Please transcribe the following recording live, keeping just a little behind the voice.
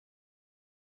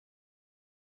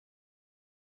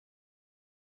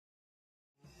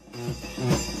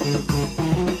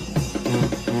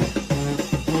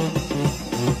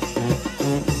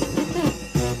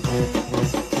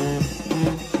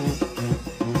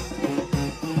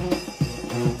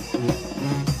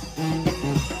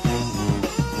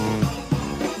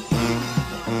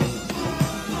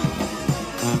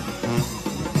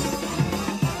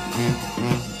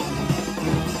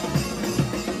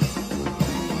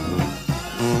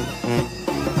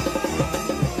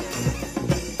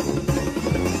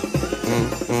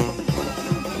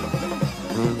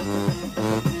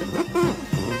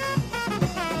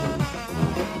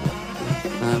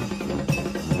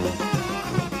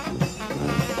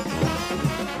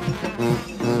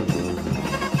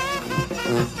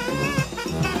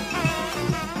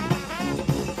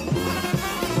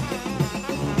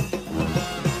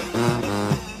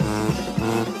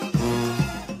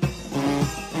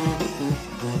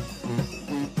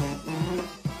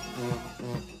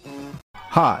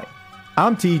Hi,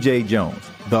 I'm TJ Jones,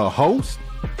 the host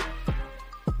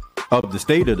of the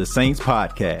State of the Saints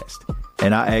podcast,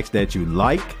 and I ask that you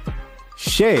like,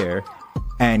 share,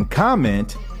 and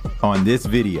comment on this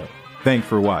video. Thanks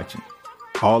for watching.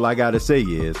 All I gotta say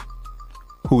is,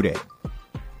 who dat?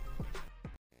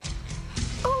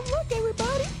 Oh, look,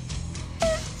 everybody.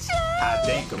 It's Jay. I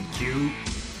think I'm cute.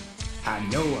 I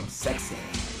know I'm sexy.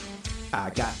 I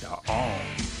got the arm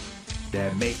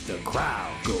that makes the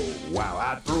crowd go wow.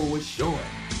 I throw it short.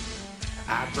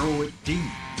 I throw it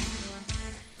deep.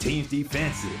 Team's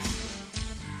defenses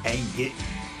ain't getting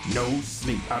no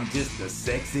sleep. I'm just a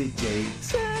sexy J.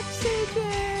 Sexy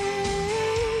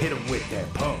Jay. Hit him with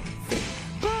that pump fake.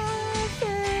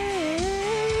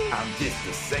 I'm just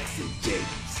a sexy J.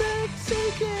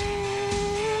 Sexy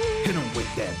Jay. Hit him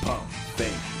with that pump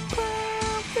fake.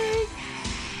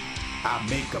 I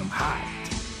make them hot.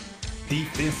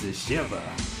 Defenses shiver.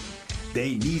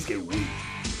 They knees get weak.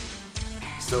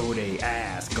 So they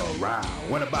ask around,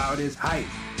 what about his height?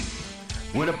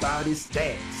 What about his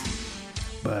stats?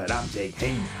 But I'm Jake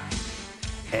Hayner,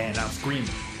 and I'm screaming,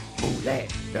 ooh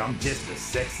that, I'm just a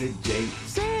sexy J.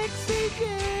 Sexy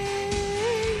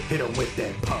Jay. Hit him with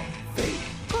that pump fake.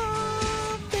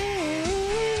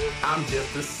 I'm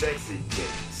just a sexy J.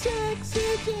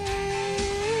 Sexy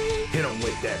Jay. Hit him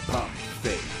with that pump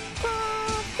fake.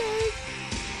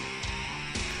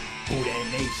 Who that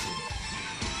nation?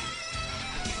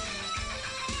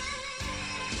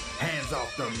 Hands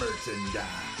off the merchandise.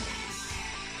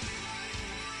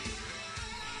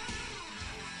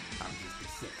 I'm just a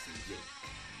sexy J.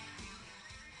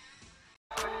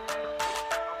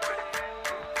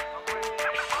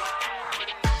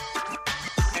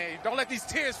 Hey, don't let these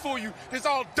tears fool you. There's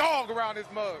all dog around this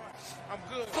mug. I'm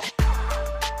good.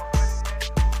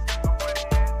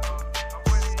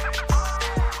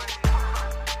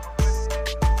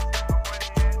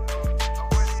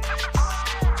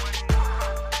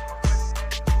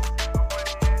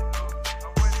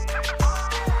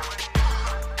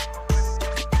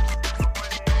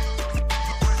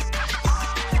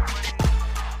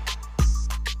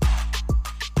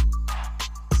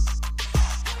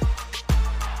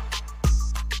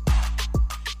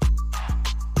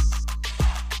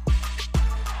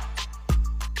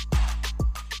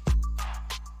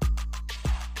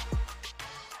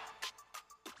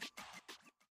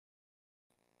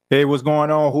 Hey, what's going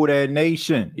on, Who Dat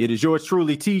Nation? It is yours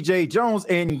truly, TJ Jones,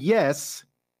 and yes,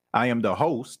 I am the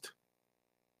host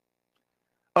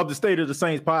of the State of the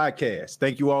Saints podcast.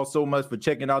 Thank you all so much for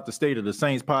checking out the State of the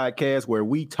Saints podcast, where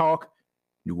we talk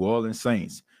New Orleans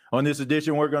Saints. On this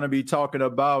edition, we're going to be talking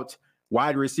about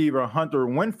wide receiver Hunter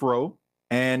Renfrow,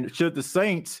 and should the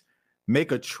Saints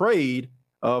make a trade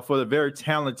for the very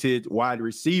talented wide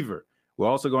receiver. We're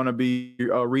also going to be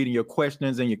reading your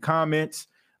questions and your comments.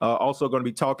 Also going to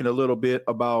be talking a little bit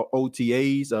about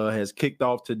OTAs, has kicked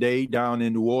off today down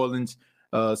in New Orleans.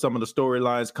 Some of the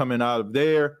storylines coming out of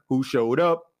there, who showed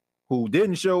up, who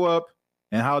didn't show up,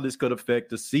 and how this could affect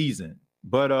the season.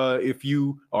 But if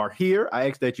you are here, I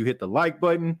ask that you hit the like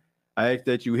button. I ask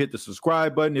that you hit the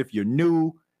subscribe button if you're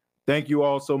new. Thank you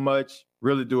all so much.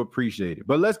 Really do appreciate it.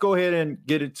 But let's go ahead and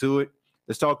get into it.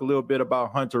 Let's talk a little bit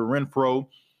about Hunter Renfrow.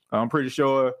 I'm pretty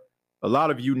sure a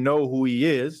lot of you know who he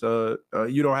is. You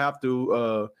don't have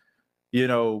to,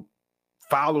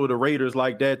 follow the Raiders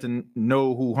like that to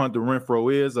know who Hunter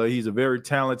Renfrow is. He's a very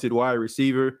talented wide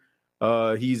receiver.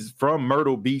 He's from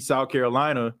Myrtle Beach, South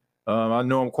Carolina. I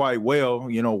know him quite well,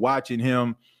 watching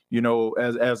him,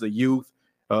 as a youth,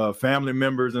 family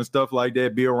members and stuff like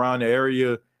that be around the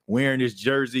area wearing his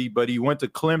jersey. But he went to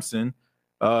Clemson.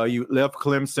 He left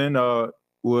Clemson,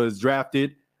 was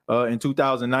drafted in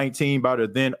 2019 by the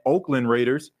then Oakland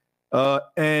Raiders.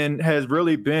 and has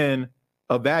really been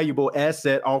a valuable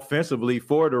asset offensively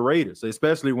for the Raiders,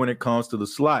 especially when it comes to the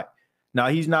slot. Now,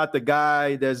 he's not the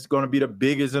guy that's going to be the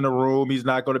biggest in the room. He's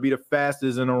not going to be the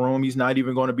fastest in the room. He's not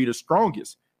even going to be the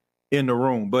strongest in the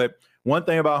room. But one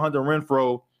thing about Hunter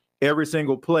Renfrow, every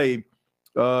single play,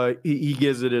 he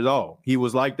gives it all. He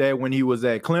was like that when he was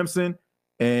at Clemson,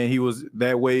 and he was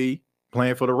that way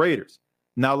playing for the Raiders.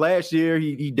 Now, last year,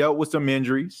 he dealt with some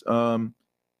injuries.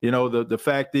 The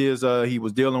fact is he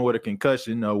was dealing with a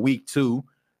concussion week 2.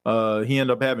 He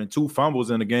ended up having 2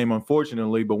 fumbles in the game,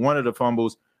 unfortunately, but one of the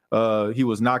fumbles, he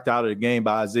was knocked out of the game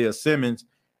by Isaiah Simmons,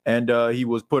 and he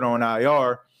was put on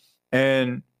IR.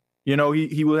 And, he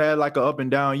had like an up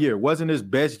and down year. Wasn't his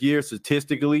best year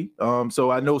statistically. So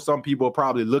I know some people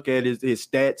probably look at his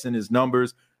stats and his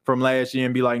numbers from last year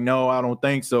and be like, no, I don't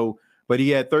think so. But he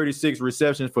had 36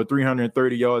 receptions for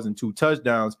 330 yards and 2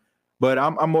 touchdowns. But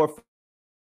I'm more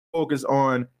focused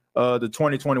on the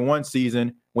 2021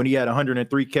 season when he had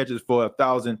 103 catches for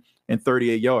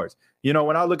 1,038 yards.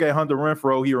 When I look at Hunter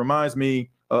Renfrow, he reminds me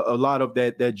a lot of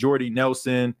that Jordy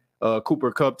Nelson,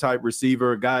 Cooper Kupp type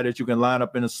receiver, a guy that you can line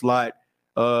up in a slot,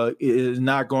 is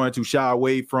not going to shy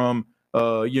away from,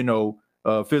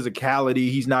 physicality.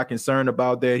 He's not concerned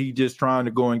about that. He's just trying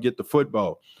to go and get the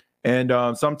football. And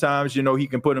sometimes, he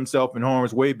can put himself in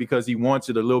harm's way because he wants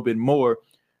it a little bit more.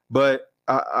 But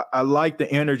I like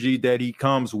the energy that he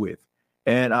comes with,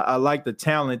 and I like the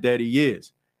talent that he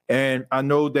is. And I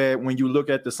know that when you look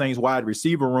at the Saints wide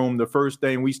receiver room, the first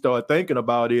thing we start thinking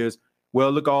about is,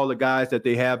 well, look at all the guys that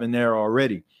they have in there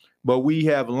already. But we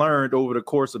have learned over the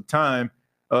course of time,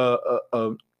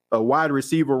 a wide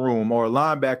receiver room or a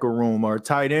linebacker room or a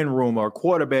tight end room or a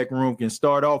quarterback room can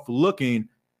start off looking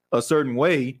a certain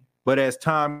way. But as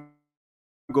time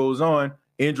goes on,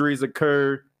 injuries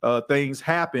occur, things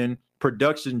happen,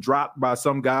 production dropped by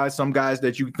some guys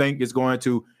that you think is going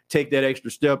to take that extra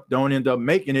step don't end up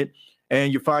making it,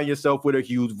 and you find yourself with a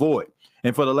huge void.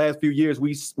 And for the last few years,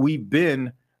 we've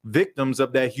been victims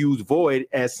of that huge void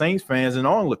as Saints fans and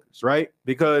onlookers, right?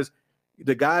 Because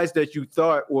the guys that you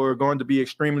thought were going to be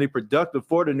extremely productive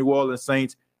for the New Orleans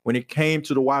Saints, when it came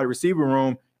to the wide receiver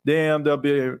room, they end up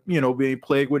being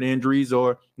plagued with injuries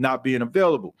or not being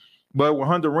available. But with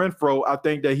Hunter Renfrow, I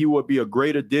think that he would be a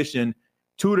great addition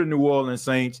to the New Orleans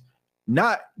Saints,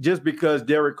 not just because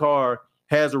Derek Carr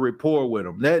has a rapport with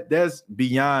him. That's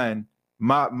beyond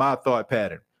my thought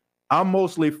pattern. I'm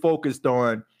mostly focused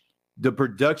on the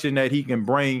production that he can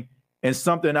bring, and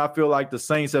something I feel like the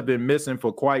Saints have been missing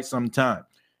for quite some time.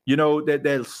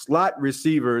 That slot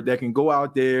receiver that can go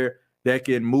out there, that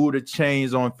can move the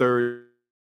chains on third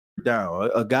down,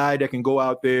 a guy that can go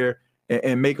out there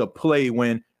and make a play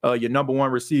when your number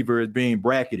one receiver is being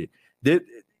bracketed.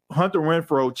 Hunter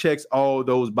Renfrow checks all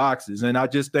those boxes. And I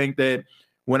just think that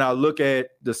when I look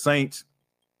at the Saints,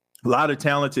 a lot of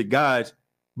talented guys,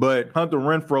 but Hunter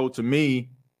Renfrow to me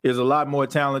is a lot more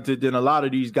talented than a lot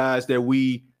of these guys that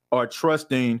we are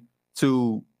trusting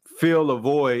to fill a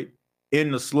void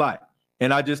in the slot.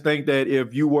 And I just think that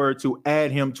if you were to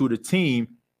add him to the team,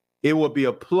 it would be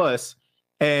a plus,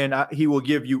 and he will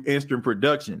give you instant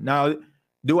production. Now,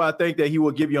 do I think that he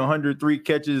will give you 103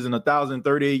 catches and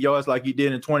 1,038 yards like he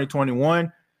did in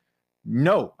 2021?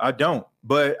 No, I don't.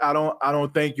 But I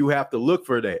don't think you have to look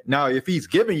for that. Now, if he's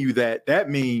giving you that, that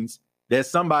means that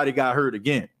somebody got hurt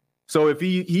again. So if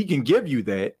he can give you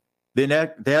that, then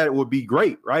that would be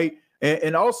great, right?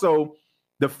 And also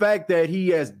the fact that he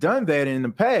has done that in the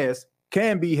past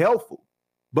can be helpful.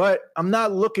 But I'm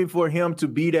not looking for him to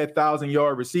be that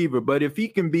 1,000-yard receiver. But if he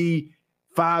can be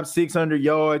 500-600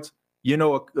 yards,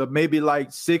 maybe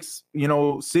like six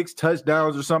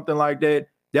touchdowns or something like that,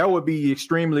 that would be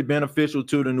extremely beneficial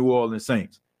to the New Orleans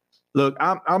Saints. Look,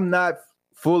 I'm not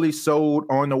fully sold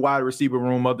on the wide receiver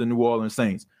room of the New Orleans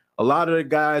Saints. A lot of the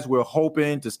guys we're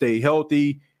hoping to stay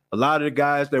healthy. A lot of the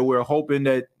guys that we're hoping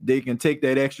that they can take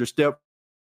that extra step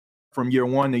from year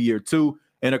 1 to year 2.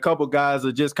 And a couple guys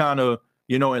are just kind of,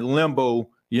 in limbo,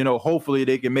 hopefully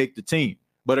they can make the team.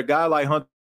 But a guy like Hunter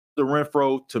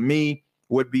Renfrow, to me,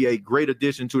 would be a great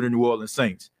addition to the New Orleans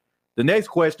Saints. The next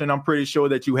question I'm pretty sure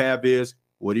that you have is,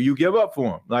 what do you give up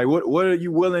for him? Like, what are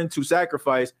you willing to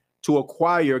sacrifice to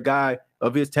acquire a guy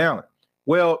of his talent?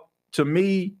 Well, to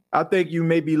me, I think you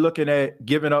may be looking at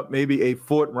giving up maybe a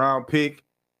 4th round pick,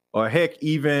 or heck,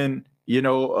 even,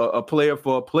 a player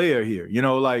for a player here.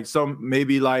 Like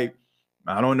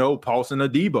I don't know, Paulson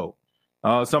Adebo,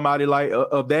 somebody like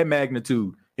of that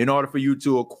magnitude, in order for you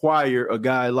to acquire a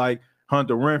guy like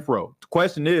Hunter Renfrow. The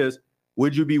question is,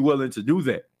 would you be willing to do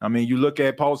that? I mean, you look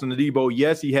at Paulson Adebo,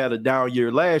 yes, he had a down year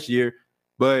last year,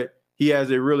 but he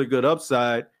has a really good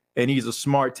upside. and he's a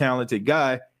smart, talented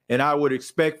guy. And I would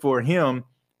expect for him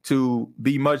to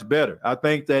be much better. I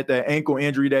think that the ankle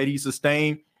injury that he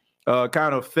sustained kind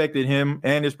of affected him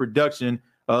and his production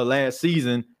last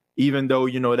season, even though,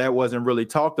 that wasn't really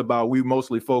talked about. We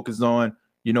mostly focused on,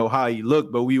 how he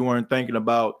looked, but we weren't thinking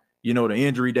about, the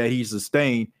injury that he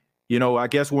sustained. I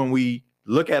guess when we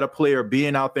look at a player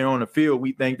being out there on the field,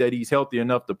 we think that he's healthy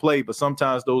enough to play, but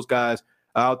sometimes those guys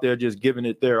are out there just giving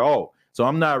it their all. So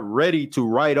I'm not ready to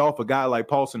write off a guy like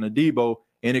Paulson Adebo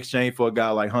in exchange for a guy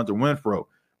like Hunter Renfrow.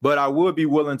 But I would be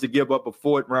willing to give up a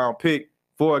 4th-round pick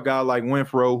for a guy like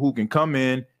Renfrow who can come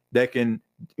in, that can,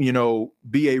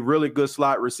 be a really good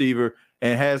slot receiver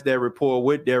and has that rapport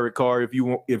with Derek Carr if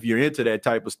you're into that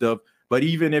type of stuff. But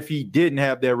even if he didn't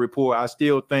have that rapport, I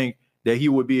still think that he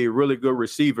would be a really good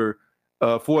receiver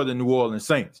for the New Orleans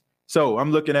Saints. So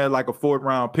I'm looking at like a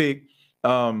 4th-round pick.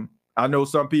 I know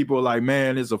some people are like,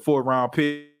 man, it's a 4th-round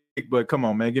pick, but come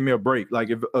on, man, give me a break. Like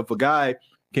if a guy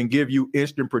can give you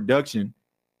instant production,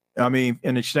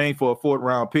 in exchange for a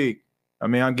 4th-round pick,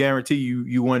 I guarantee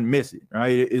you wouldn't miss it, right?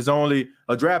 It's only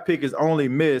a draft pick is only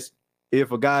missed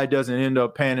if a guy doesn't end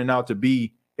up panning out to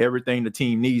be everything the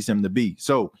team needs him to be.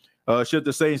 So should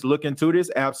the Saints look into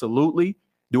this? Absolutely.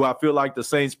 Do I feel like the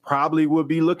Saints probably would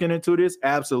be looking into this?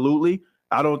 Absolutely.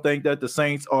 I don't think that the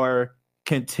Saints are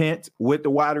content with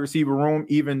the wide receiver room,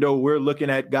 even though we're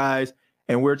looking at guys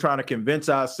and we're trying to convince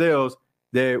ourselves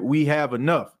that we have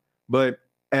enough. But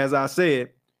as I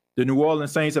said, the New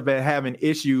Orleans Saints have been having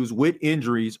issues with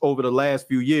injuries over the last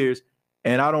few years,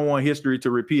 and I don't want history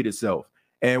to repeat itself.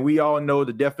 And we all know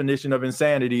the definition of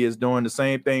insanity is doing the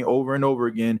same thing over and over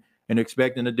again and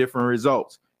expecting the different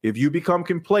results. If you become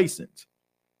complacent,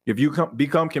 then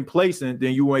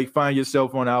you may find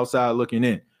yourself on the outside looking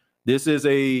in. This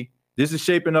is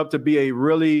shaping up to be a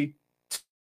really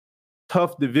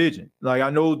tough division. Like,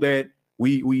 I know that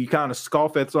we kind of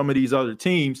scoff at some of these other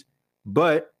teams,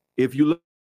 but if you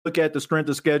look at the strength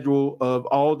of schedule of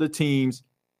all the teams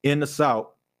in the South,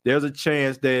 there's a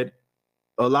chance that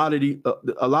a lot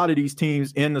of these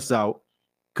teams in the South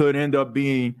could end up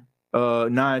being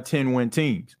 9-10 win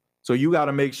teams. So you got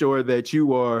to make sure that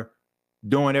you are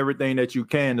doing everything that you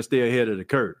can to stay ahead of the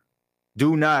curve.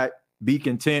 Do not be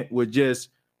content with just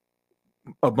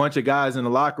a bunch of guys in the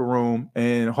locker room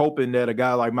and hoping that a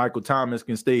guy like Michael Thomas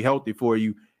can stay healthy for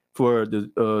you for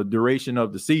the duration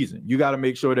of the season. You got to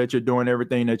make sure that you're doing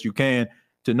everything that you can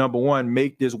to, number one,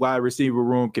 make this wide receiver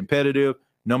room competitive.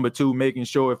 Number two, making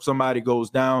sure if somebody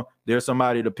goes down, there's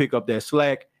somebody to pick up that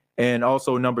slack. And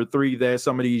also, number three, that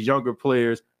some of these younger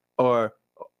players are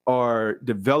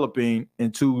developing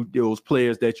into those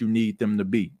players that you need them to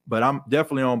be. But I'm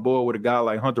definitely on board with a guy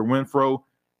like Hunter Renfrow. I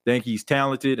think he's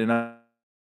talented, and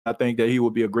I think that he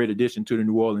will be a great addition to the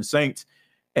New Orleans Saints.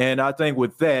 And I think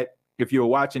with that, if you're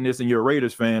watching this and you're a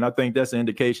Raiders fan, I think that's an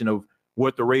indication of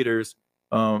what the Raiders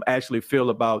actually feel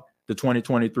about the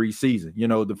 2023 season.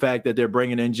 The fact that they're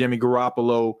bringing in Jimmy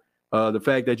Garoppolo, the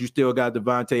fact that you still got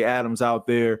Devontae Adams out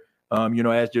there,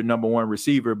 as your number one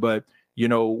receiver. But,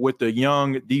 with the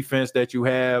young defense that you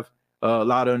have, a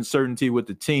lot of uncertainty with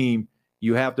the team,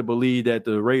 you have to believe that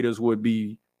the Raiders would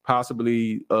be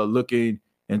possibly looking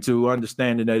into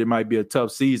understanding that it might be a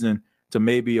tough season to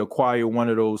maybe acquire one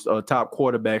of those top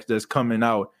quarterbacks that's coming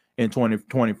out in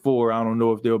 2024. I don't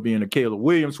know if they'll be in the Caleb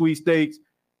Williams sweepstakes.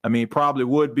 Probably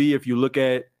would be if you look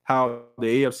at how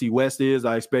the AFC West is.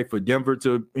 I expect for Denver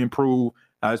to improve.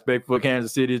 I expect for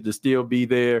Kansas City to still be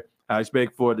there. I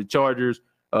expect for the Chargers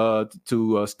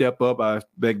to step up. I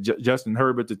expect Justin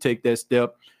Herbert to take that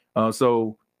step.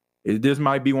 So this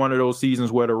might be one of those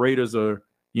seasons where the Raiders are,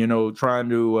 trying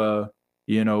to,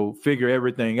 figure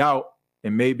everything out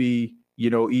and maybe,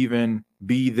 even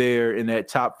be there in that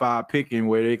top 5 picking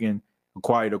where they can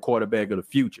acquire the quarterback of the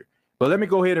future. But let me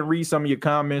go ahead and read some of your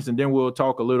comments, and then we'll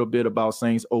talk a little bit about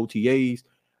Saints OTAs.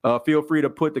 Feel free to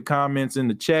put the comments in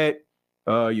the chat,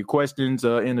 your questions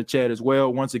in the chat as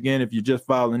well. Once again, if you're just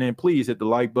filing in, please hit the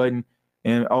like button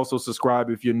and also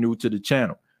subscribe if you're new to the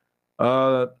channel.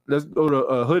 Let's go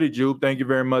to Hoodie Jupe. Thank you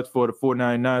very much for the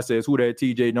 $4.99. Says, who that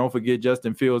TJ? Don't forget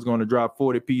Justin Fields going to drop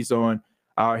 40 piece on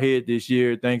our head this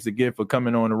year. Thanks again for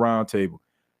coming on the round table.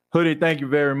 Hoodie, thank you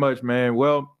very much, man.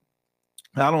 Well,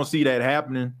 I don't see that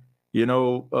happening.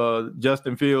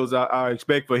 Justin Fields, I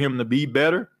expect for him to be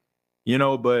better,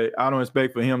 but I don't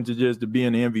expect for him to be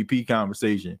in the MVP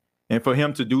conversation. And for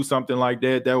him to do something like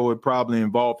that, that would probably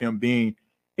involve him being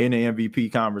in the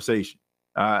MVP conversation.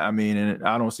 And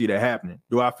I don't see that happening.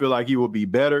 Do I feel like he will be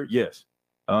better? Yes.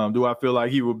 Do I feel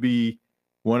like he will be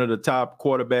one of the top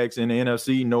quarterbacks in the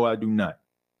NFC? No, I do not.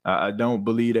 I don't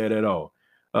believe that at all.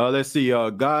 Let's see.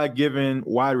 God-given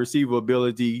wide receiver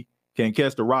ability, can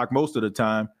catch the rock most of the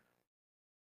time.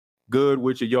 Good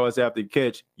with your yards after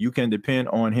catch. You can depend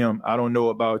on him. I don't know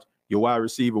about your wide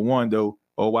receiver 1, though,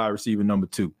 or wide receiver number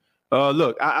 2.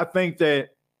 Look, I think that,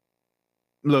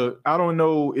 I don't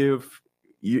know if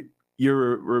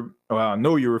I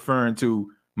know you're referring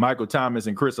to Michael Thomas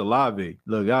and Chris Olave.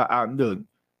 Look,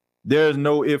 there's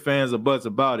no ifs, ands, or buts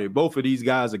about it. Both of these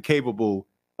guys are capable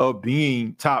of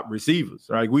being top receivers.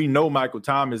 Right? We know Michael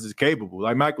Thomas is capable.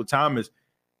 Like, Michael Thomas'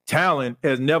 talent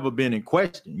has never been in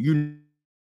question. You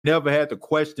never had to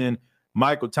question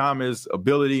Michael Thomas'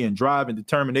 ability and drive and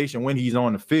determination when he's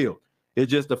on the field.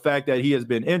 It's just the fact that he has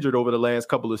been injured over the last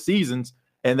couple of seasons,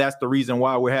 and that's the reason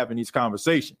why we're having these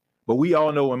conversations. But we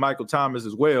all know when Michael Thomas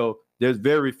as well, there's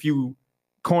very few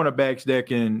cornerbacks that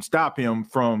can stop him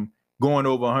from going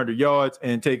over 100 yards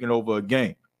and taking over a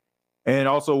game. And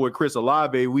also with Chris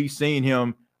Olave, we've seen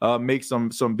him make some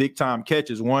big-time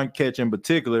catches. One catch in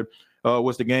particular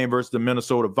was the game versus the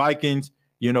Minnesota Vikings,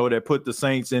 that put the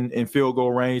Saints in field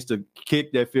goal range to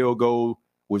kick that field goal,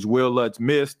 which Will Lutz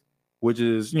missed, which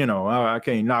is, I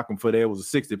can't knock him for that. It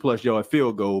was a 60-plus yard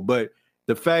field goal. But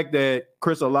the fact that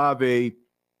Chris Olave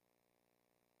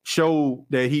showed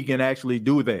that he can actually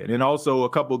do that, and also a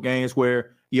couple games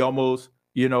where he almost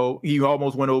went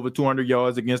over 200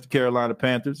 yards against the Carolina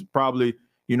Panthers. Probably,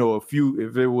 a few,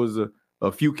 if it was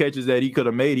a few catches that he could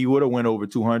have made, he would have went over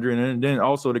 200. And then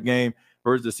also the game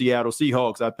versus the Seattle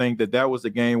Seahawks, I think that was the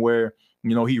game where,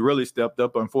 he really stepped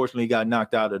up. Unfortunately, he got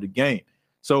knocked out of the game.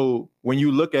 So when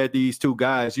you look at these two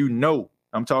guys,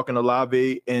 I'm talking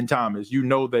Olave and Thomas,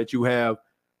 that you have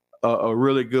a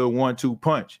really good 1-2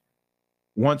 punch.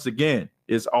 Once again,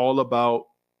 it's all about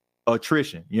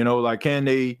attrition.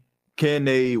 Can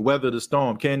they weather the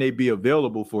storm? Can they be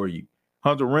available for you?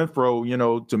 Hunter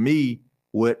Renfrow, to me,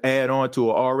 would add on to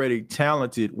an already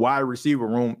talented wide receiver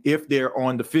room if they're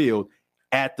on the field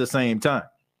at the same time.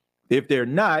 If they're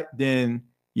not, then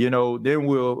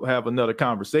we'll have another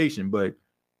conversation. But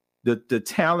the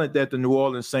talent that the New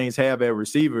Orleans Saints have at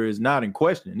receiver is not in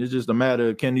question. It's just a matter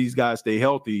of, can these guys stay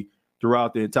healthy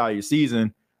throughout the entire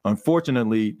season?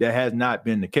 Unfortunately, that has not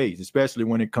been the case, especially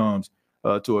when it comes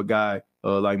to a guy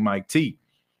like Mike T.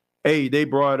 Hey, they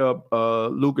brought up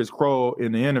Lucas Kroll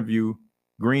in the interview.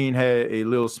 Green had a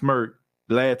little smirk.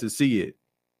 Glad to see it.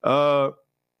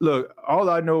 Look, all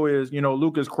I know is,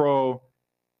 Lucas Kroll,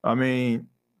 the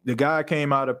guy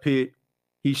came out of Pitt.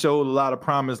 He showed a lot of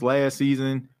promise last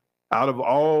season. Out of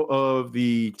all of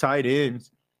the tight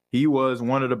ends, he was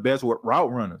one of the best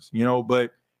route runners,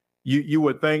 but you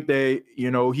would think that,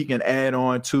 he can add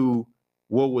on to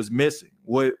what was missing,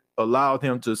 what allowed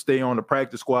him to stay on the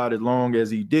practice squad as long as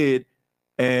he did.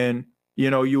 And,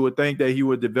 you would think that he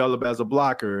would develop as a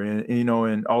blocker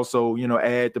and also,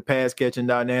 add the pass catching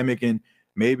dynamic and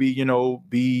maybe,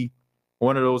 be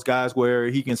one of those guys where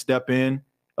he can step in,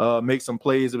 make some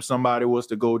plays if somebody was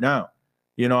to go down.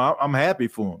 I'm happy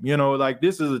for him.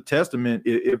 This is a testament.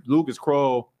 If Lucas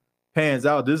Kroll pans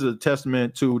out, this is a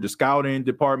testament to the scouting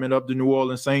department of the New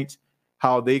Orleans Saints,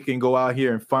 how they can go out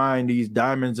here and find these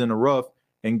diamonds in the rough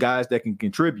and guys that can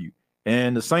contribute.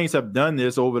 And the Saints have done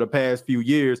this over the past few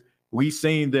years. We've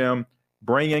seen them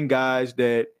bring in guys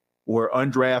that were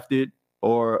undrafted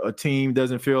or a team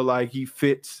doesn't feel like he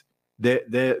fits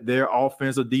their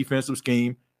offense or defensive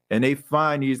scheme, and they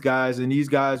find these guys, and these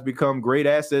guys become great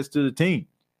assets to the team.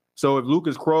 So if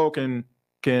Lucas Kroll can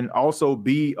also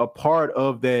be a part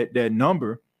of that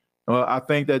number, I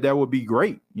think that would be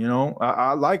great.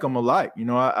 I like him a lot.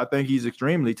 I think he's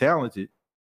extremely talented.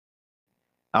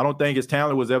 I don't think his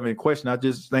talent was ever in question. I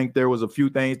just think there was a few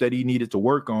things that he needed to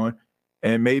work on,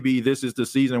 and maybe this is the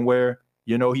season where,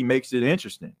 he makes it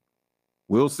interesting.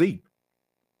 We'll see.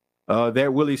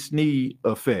 That Willie Snead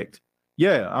effect.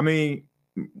 Yeah,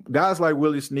 guys like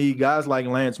Willie Snead, guys like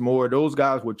Lance Moore, those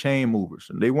guys were chain movers.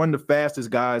 And they weren't the fastest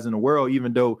guys in the world,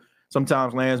 even though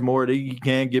sometimes Lance Moore, he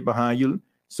can get behind you.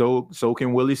 So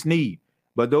can Willie Snead.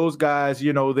 But those guys,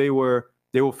 they were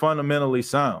fundamentally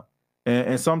sound.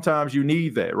 And sometimes you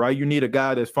need that, right? You need a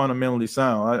guy that's fundamentally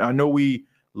sound. I know we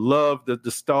love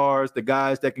the stars, the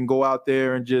guys that can go out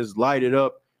there and just light it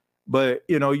up. But,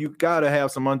 you got to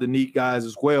have some underneath guys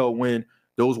as well when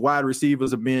those wide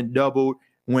receivers are being doubled,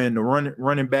 when the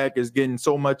running back is getting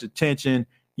so much attention.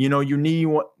 You need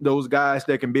those guys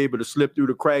that can be able to slip through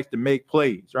the cracks to make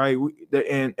plays, right?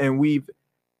 And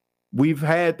we've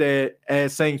had that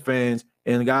as Saints fans,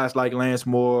 and guys like Lance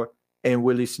Moore and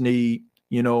Willie Snead,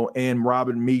 and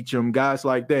Robert Meacham, guys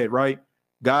like that, right?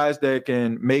 Guys that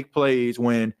can make plays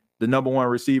when the number one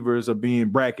receivers are being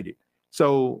bracketed.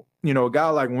 So, a guy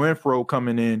like Renfrow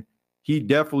coming in, he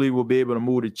definitely will be able to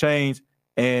move the chains.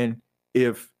 And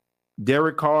if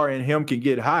Derek Carr and him can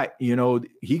get hot,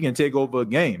 he can take over a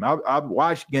game. I've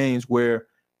watched games where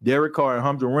Derek Carr and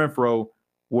Hunter Renfrow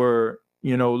were,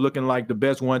 looking like the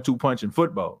best 1-2 punch in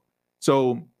football.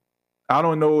 So I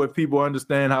don't know if people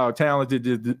understand how talented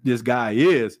this guy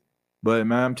is, but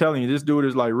man, I'm telling you, this dude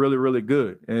is like really, really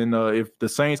good. And if the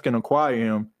Saints can acquire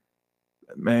him,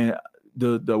 man,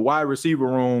 the wide receiver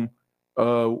room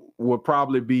will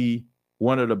probably be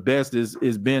one of the best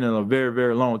it's been in a very,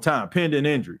 very long time. Pending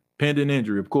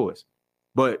injury, of course.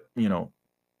 But,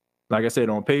 like I said,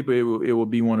 on paper, it will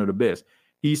be one of the best.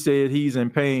 He said he's in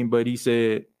pain, but he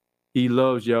said he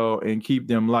loves y'all and keep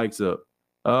them likes up.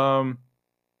 I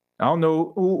don't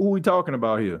know who we talking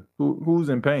about here. Who's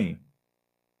in pain?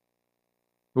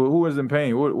 Who is in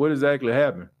pain? What exactly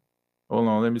happened? Hold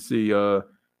on, let me see.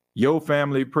 Yo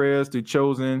family prayers to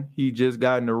Chosen. He just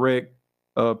got in the wreck.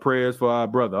 Prayers for our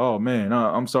brother. Oh man,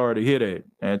 I'm sorry to hear that.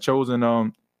 And Chosen,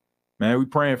 man, we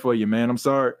praying for you, man. I'm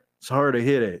sorry to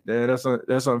hear that.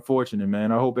 That's unfortunate,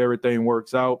 man. I hope everything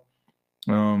works out.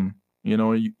 You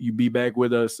be back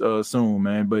with us soon,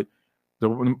 man. But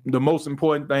the most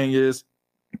important thing is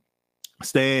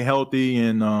staying healthy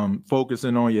and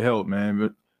focusing on your health, man.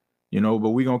 But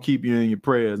we're gonna keep you in your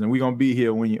prayers, and we're gonna be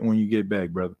here when you get back,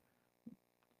 brother.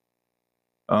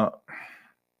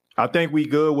 I think we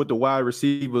good with the wide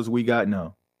receivers we got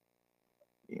now.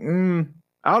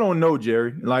 I don't know,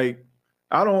 Jerry. Like,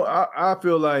 I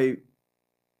feel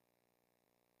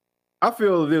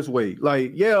this way.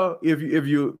 Like, yeah, if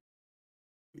you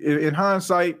in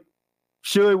hindsight,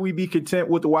 should we be content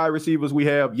with the wide receivers we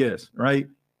have? Yes, right.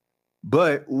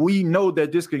 But we know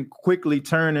that this can quickly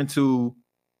turn into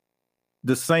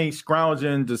the Saints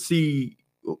scrounging to see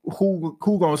who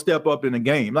gonna step up in the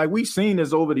game. Like, we've seen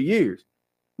this over the years.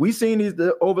 We've seen these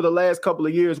over the last couple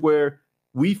of years where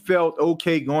we felt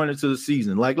okay going into the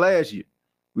season. Like last year,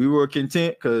 we were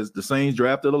content because the Saints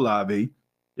drafted Olave.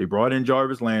 They brought in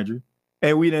Jarvis Landry.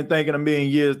 And we didn't think in a million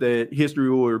years that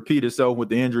history will repeat itself with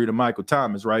the injury to Michael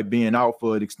Thomas, right? Being out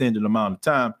for an extended amount of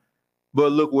time.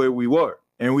 But look where we were.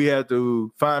 And we had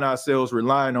to find ourselves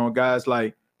relying on guys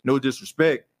like, no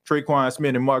disrespect, Traquan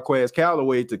Smith and Marquez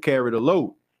Callaway to carry the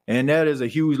load. And that is a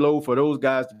huge load for those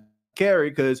guys to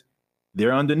carry because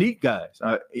they're underneath guys.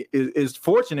 It's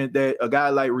fortunate that a guy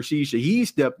like Rashid Shaheed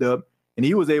stepped up and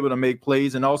he was able to make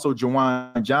plays. And also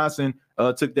Juwan Johnson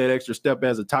took that extra step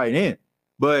as a tight end.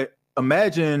 But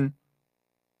imagine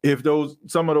if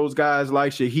some of those guys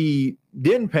like Shaheed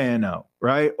didn't pan out,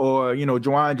 right? Or,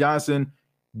 Juwan Johnson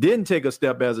didn't take a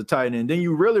step as a tight end, then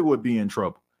you really would be in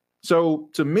trouble. So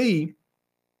to me,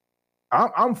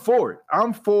 I'm for it.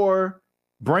 I'm for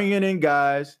bringing in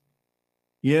guys,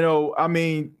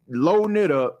 loading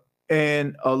it up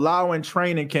and allowing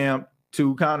training camp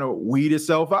to kind of weed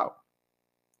itself out.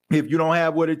 If you don't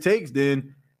have what it takes,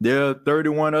 then there are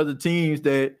 31 other teams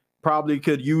that probably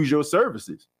could use your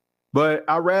services. But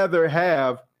I'd rather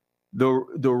have the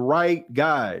right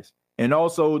guys and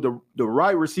also the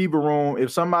right receiver room.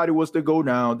 If somebody was to go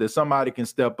down, that somebody can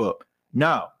step up.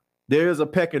 Now, there's a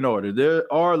pecking order.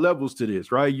 There are levels to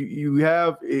this, right? You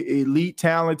have elite,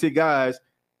 talented guys,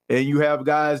 and you have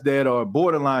guys that are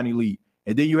borderline elite.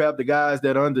 And then you have the guys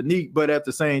that are underneath, but at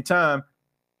the same time,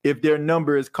 if their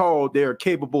number is called, they're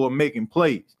capable of making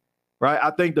plays, right?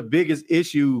 I think the biggest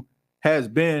issue has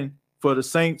been for the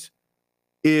Saints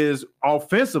is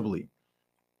offensively.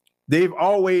 They've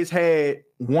always had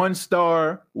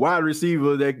one-star wide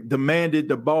receiver that demanded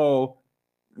the ball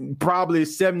probably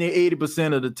 70,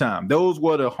 80% of the time. Those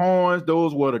were the Horns,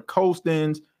 those were the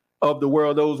Costins of the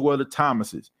world, those were the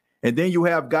Thomases. And then you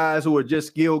have guys who are just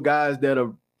skilled guys that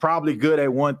are probably good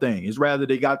at one thing. It's rather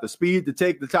they got the speed to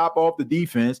take the top off the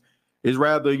defense. It's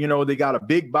rather, they got a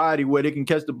big body where they can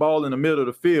catch the ball in the middle of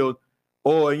the field,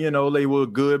 or, they were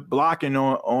good blocking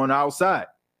on outside.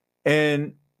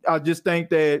 And I just think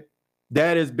that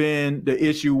has been the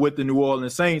issue with the New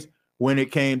Orleans Saints when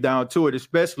it came down to it,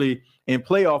 especially in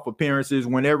playoff appearances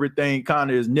when everything kind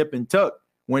of is nip and tuck,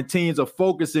 when teams are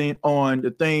focusing on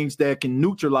the things that can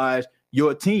neutralize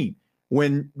your team.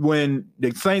 When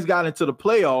the Saints got into the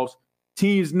playoffs,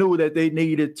 teams knew that they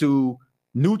needed to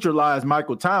neutralize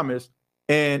Michael Thomas.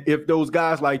 And if those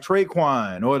guys like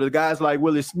Traquan or the guys like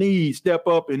Willie Snead step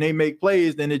up and they make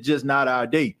plays, then it's just not our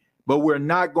day. But we're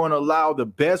not going to allow the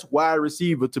best wide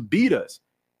receiver to beat us.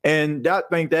 And I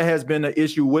think that has been an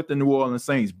issue with the New Orleans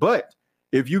Saints. But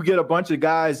if you get a bunch of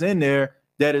guys in there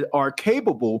that are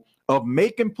capable of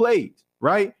making plays,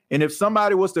 right? And if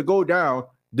somebody was to go down,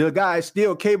 the guy is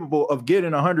still capable of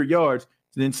getting 100 yards,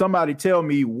 then somebody tell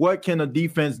me, what can a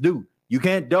defense do? You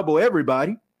can't double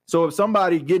everybody. So if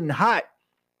somebody getting hot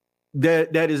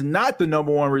that is not the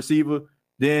number one receiver,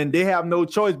 then they have no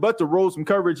choice but to roll some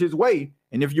coverage his way.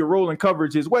 And if you're rolling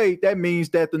coverage his way, that means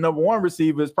that the number one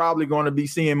receiver is probably going to be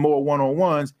seeing more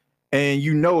one-on-ones. And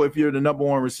you know, if you're the number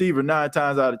one receiver, 9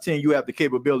 times out of 10, you have the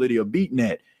capability of beating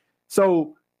that.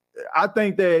 So I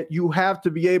think that you have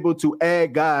to be able to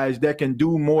add guys that can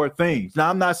do more things. Now,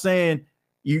 I'm not saying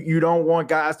you don't want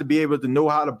guys to be able to know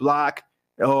how to block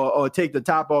or take the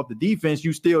top off the defense.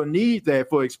 You still need that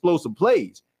for explosive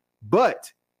plays.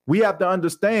 But we have to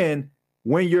understand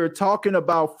when you're talking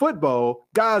about football,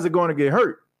 guys are going to get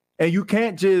hurt. And you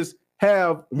can't just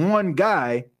have one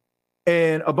guy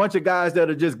and a bunch of guys that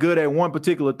are just good at one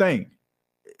particular thing.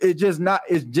 It's just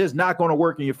not going to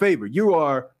work in your favor. You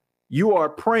are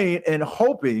praying and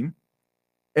hoping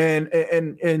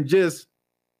and just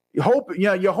hope,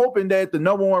 you're hoping that the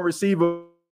number one receiver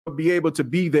will be able to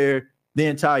be there the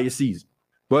entire season.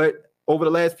 But over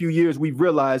the last few years, we've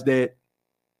realized that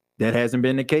hasn't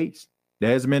been the case.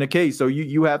 That hasn't been the case. So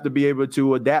you have to be able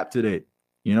to adapt to that.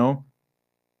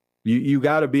 You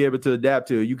got to be able to adapt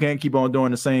to it. You can't keep on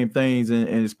doing the same things and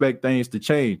expect things to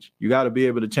change. You got to be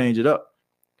able to change it up.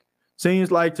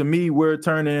 Seems like to me we're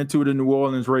turning into the New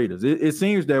Orleans Raiders. It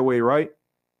seems that way, right?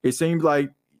 It seems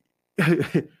like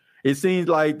the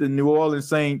New Orleans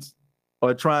Saints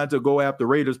are trying to go after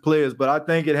Raiders players, but I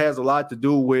think it has a lot to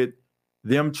do with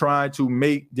them trying to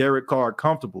make Derek Carr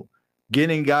comfortable,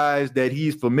 getting guys that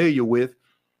he's familiar with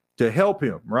to help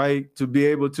him, right? To be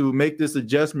able to make this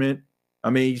adjustment.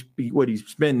 I mean, he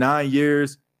spent 9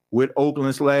 years with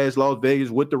Oakland/Las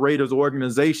Vegas with the Raiders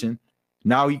organization.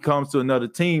 Now he comes to another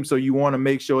team, so you want to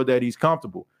make sure that he's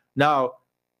comfortable. Now,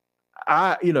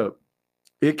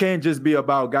 it can't just be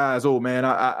about guys, oh, man,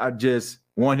 I just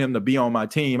want him to be on my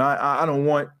team. I don't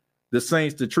want the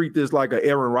Saints to treat this like an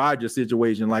Aaron Rodgers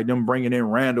situation, like them bringing in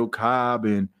Randall Cobb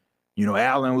and,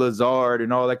 Allen Lazard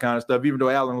and all that kind of stuff. Even though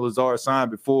Allen Lazard signed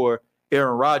before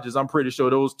Aaron Rodgers, I'm pretty sure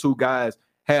those two guys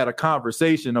had a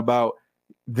conversation about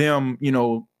them,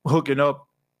 hooking up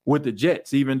with the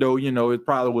Jets, even though, it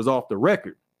probably was off the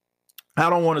record. I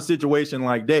don't want a situation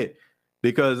like that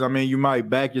because, you might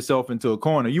back yourself into a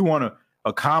corner. You want to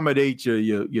accommodate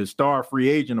your star free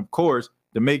agent, of course,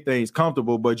 to make things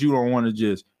comfortable, but you don't want to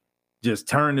just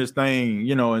turn this thing,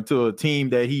 into a team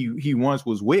that he once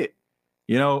was with.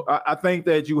 I think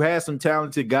that you had some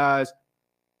talented guys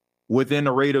within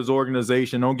the Raiders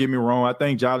organization. Don't get me wrong. I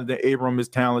think Jonathan Abram is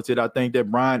talented. I think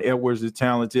that Brian Edwards is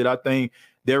talented. I think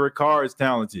Derek Carr is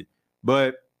talented.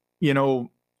 But,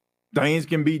 things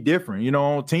can be different,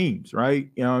 on teams, right?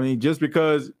 Just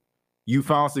because you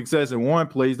found success in one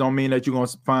place don't mean that you're going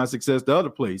to find success the other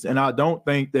place. And I don't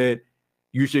think that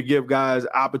you should give guys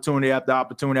opportunity after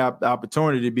opportunity after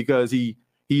opportunity because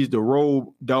he's the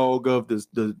road dog of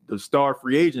the star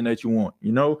free agent that you want.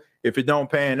 If it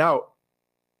don't pan out,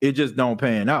 it just don't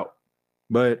pan out.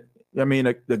 But,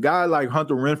 the guy like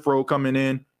Hunter Renfrow coming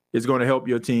in is going to help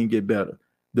your team get better.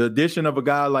 The addition of a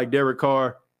guy like Derek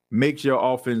Carr makes your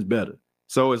offense better.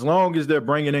 So as long as they're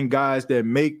bringing in guys that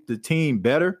make the team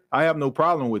better, I have no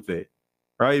problem with that,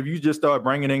 right? If you just start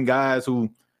bringing in guys who,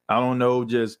 I don't know,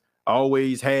 just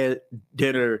always had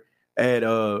dinner at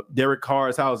Derek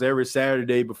Carr's house every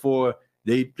Saturday before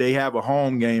they have a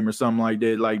home game or something like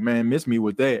that, like, man, miss me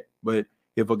with that. But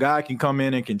if a guy can come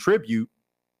in and contribute,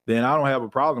 then I don't have a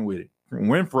problem with it.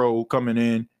 Renfrow coming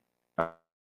in,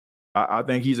 I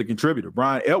think he's a contributor.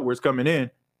 Brian Edwards coming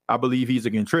in, I believe he's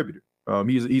a contributor.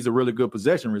 He's a really good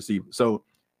possession receiver. So,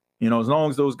 as long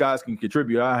as those guys can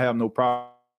contribute, I have no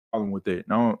problem with that.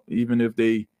 No, even if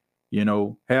they,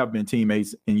 have been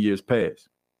teammates in years past.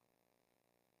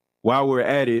 While we're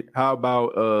at it, how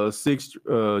about six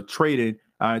trading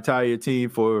our entire team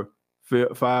for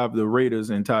 5 the Raiders'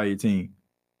 entire team?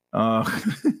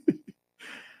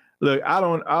 Look, I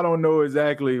don't know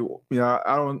exactly.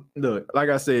 I don't look. Like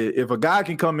I said, if a guy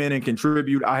can come in and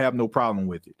contribute, I have no problem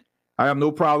with it. I have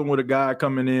no problem with a guy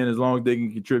coming in as long as they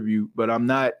can contribute. But I'm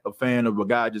not a fan of a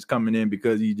guy just coming in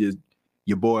because he just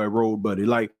your boy road buddy.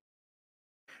 Like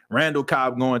Randall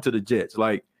Cobb going to the Jets.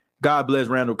 Like, God bless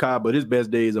Randall Cobb, but his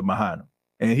best days are behind him,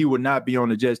 and he would not be on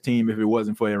the Jets team if it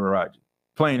wasn't for Aaron Rodgers.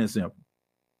 Plain and simple.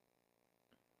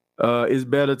 It's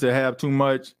better to have too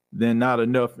much than not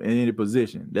enough in any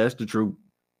position. That's the truth.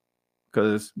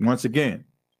 Because once again,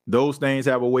 those things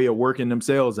have a way of working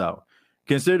themselves out.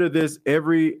 Consider this: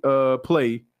 every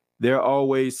play, they're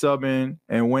always subbing,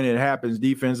 and when it happens,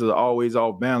 defenses are always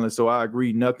off balance. So I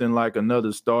agree, nothing like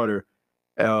another starter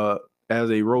as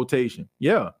a rotation.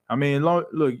 Yeah,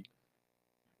 look,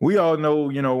 we all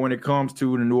know, when it comes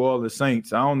to the New Orleans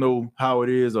Saints, I don't know how it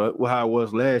is or how it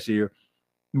was last year,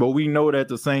 but we know that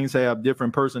the Saints have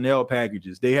different personnel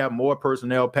packages. They have more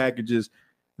personnel packages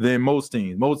than most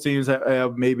teams. Most teams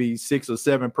have maybe 6 or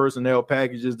 7 personnel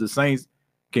packages. The Saints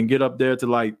can get up there to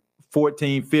like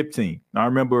 14, 15. I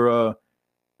remember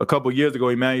a couple of years ago,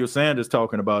 Emmanuel Sanders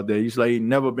talking about that. He's like, he'd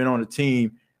never been on a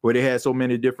team where they had so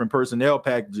many different personnel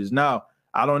packages. Now,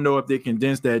 I don't know if they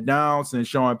condensed that down since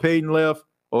Sean Payton left,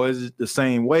 or is it the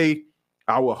same way?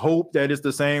 I would hope that it's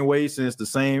the same way since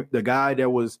the guy that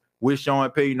was with Sean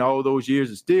Payton all those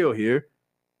years is still here.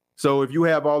 So if you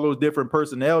have all those different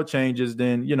personnel changes,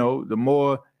 then, you know, the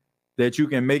more that you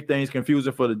can make things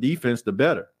confusing for the defense, the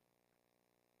better.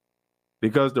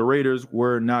 Because the Raiders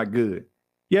were not good.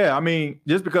 Yeah, I mean,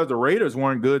 just because the Raiders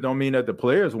weren't good don't mean that the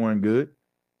players weren't good.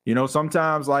 You know,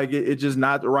 sometimes like it's just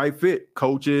not the right fit.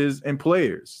 Coaches and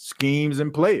players, schemes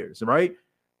and players, right?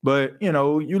 But, you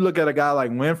know, you look at a guy like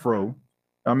Renfrow.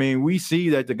 I mean, we see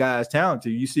that the guy is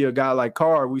talented. You see a guy like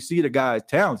Carr, we see the guy is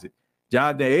talented.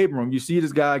 Jonathan Abram, you see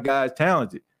this guy is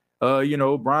talented. You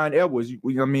know, Brian Edwards,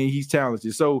 I mean, he's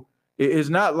talented. So it's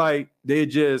not like they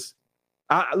just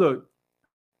look,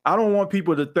 I don't want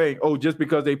people to think, oh, just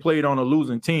because they played on a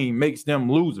losing team makes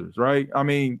them losers, right? I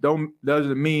mean,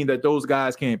 doesn't mean that those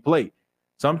guys can't play.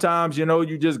 Sometimes, you know,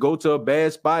 you just go to a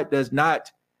bad spot that's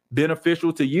not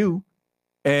beneficial to you.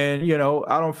 And, you know,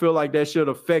 I don't feel like that should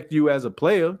affect you as a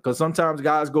player, because sometimes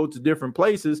guys go to different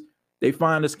places. They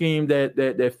find a scheme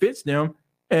that fits them,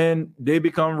 and they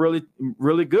become really,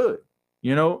 really good,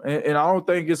 you know. And I don't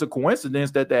think it's a coincidence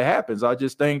that happens. I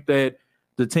just think that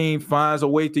the team finds a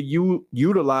way to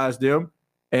utilize them,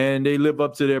 and they live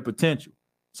up to their potential.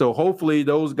 So hopefully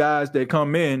those guys that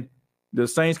come in, the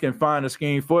Saints can find a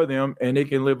scheme for them, and they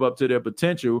can live up to their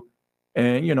potential,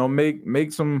 and, you know,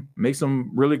 make some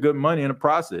really good money in the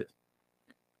process.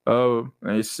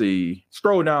 Let's see.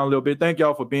 Scroll down a little bit. Thank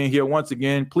y'all for being here once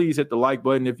again. Please hit the like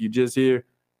button if you're just here.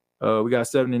 We got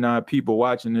 79 people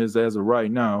watching this as of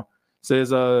right now.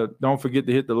 Says, don't forget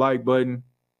to hit the like button.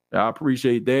 I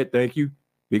appreciate that. Thank you.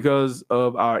 Because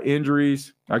of our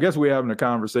injuries, I guess we're having a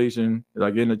conversation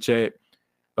like in the chat.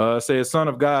 Says, Son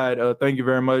of God, thank you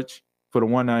very much for the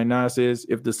 199. Says,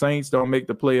 if the Saints don't make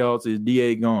the playoffs, is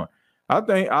DA gone? I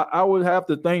think I would have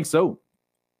to think so.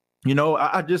 You know,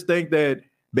 I just think that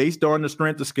based on the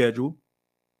strength of schedule,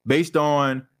 based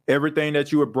on everything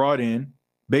that you have brought in,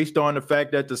 based on the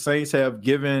fact that the Saints have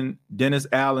given Dennis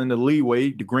Allen the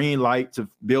leeway, the green light to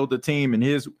build the team in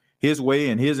his way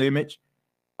and his image,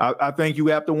 I think you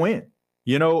have to win.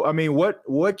 You know, I mean,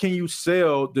 what can you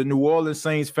sell the New Orleans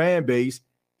Saints fan base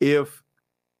if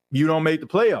you don't make the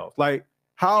playoffs? Like,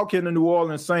 how can the New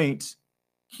Orleans Saints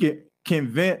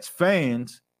convince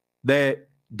fans that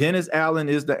Dennis Allen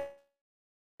is the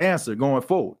answer going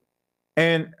forward?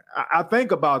 And I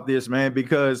think about this, man,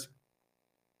 because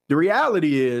the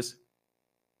reality is,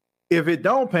 if it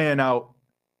don't pan out,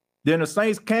 then the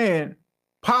Saints can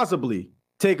possibly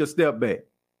take a step back.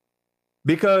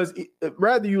 Because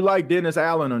whether you like Dennis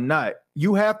Allen or not,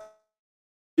 you have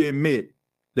to admit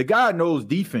the guy knows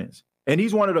defense, and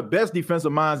he's one of the best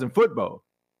defensive minds in football.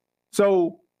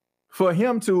 So for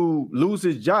him to lose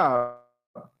his job,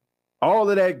 all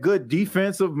of that good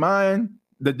defensive mind,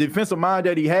 the defensive mind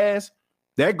that he has,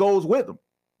 that goes with him.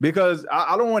 Because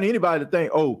I don't want anybody to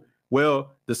think, oh,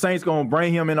 well, the Saints going to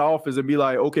bring him in the office and be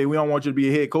like, okay, we don't want you to be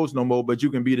a head coach no more, but you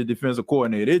can be the defensive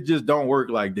coordinator. It just don't work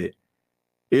like that.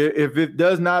 If it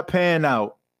does not pan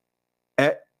out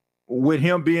with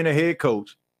him being a head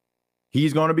coach,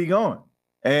 he's going to be gone.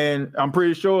 And I'm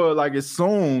pretty sure, like, as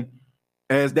soon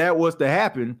as that was to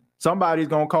happen, somebody's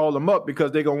going to call him up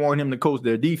because they're going to want him to coach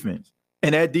their defense.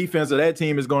 And that defense of that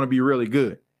team is going to be really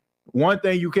good. One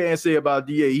thing you can't say about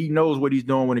DA, he knows what he's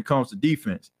doing when it comes to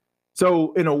defense.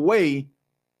 So in a way,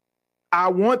 I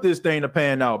want this thing to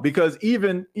pan out, because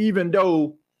even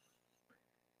though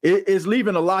it's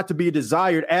leaving a lot to be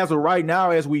desired as of right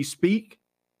now as we speak,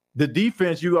 the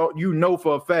defense, you know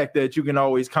for a fact that you can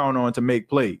always count on to make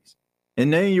plays.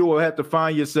 And then you will have to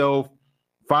find yourself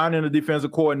finding a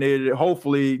defensive coordinator,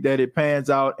 hopefully that it pans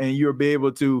out and you'll be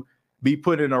able to be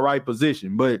put in the right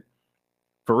position. But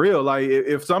for real, like,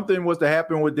 if something was to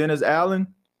happen with Dennis Allen,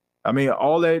 I mean,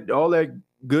 all that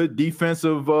good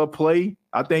defensive play,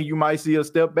 I think you might see a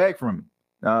step back from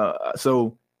it.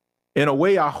 So in a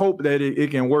way, I hope that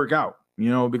it can work out, you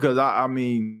know, because I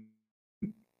mean,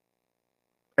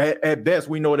 at best,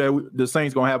 we know that the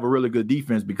Saints going to have a really good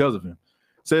defense because of him.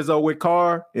 Says, with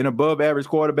Carr, an above-average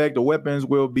quarterback, the weapons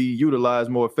will be utilized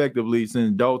more effectively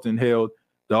since Dalton held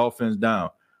the offense down.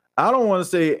 I don't want to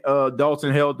say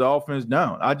Dalton held the offense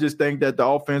down. I just think that the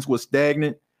offense was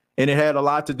stagnant, and it had a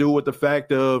lot to do with the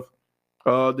fact of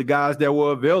the guys that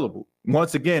were available.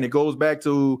 Once again, it goes back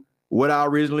to what I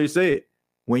originally said.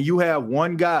 When you have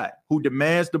one guy who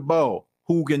demands the ball,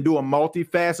 who can do a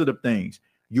multifaceted of things,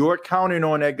 you're counting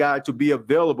on that guy to be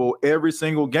available every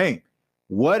single game.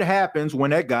 What happens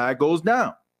when that guy goes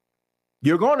down?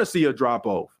 You're going to see a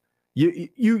drop-off.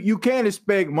 You can't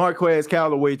expect Marquez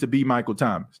Callaway to be Michael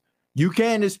Thomas. You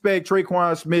can't expect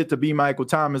Traquan Smith to be Michael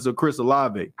Thomas or Chris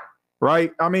Olave,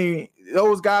 right? I mean,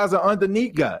 those guys are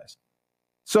underneath guys.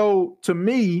 So to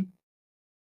me,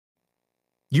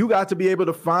 you got to be able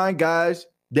to find guys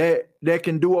that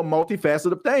can do a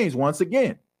multifaceted of things once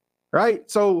again, right?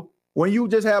 So when you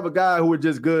just have a guy who is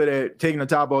just good at taking the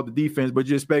top off the defense, but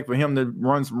you expect for him to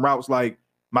run some routes like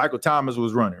Michael Thomas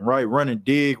was running, right? Running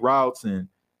dig routes and,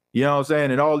 you know what I'm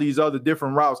saying, and all these other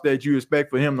different routes that you expect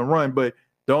for him to run. But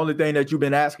the only thing that you've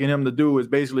been asking him to do is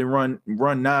basically run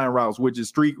 9 routes, which is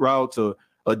street routes or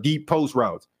a deep post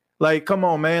routes. Like, come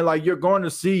on, man. Like, you're going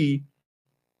to see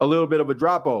a little bit of a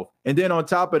drop-off. And then on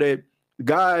top of that,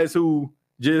 guys who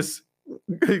just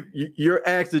you're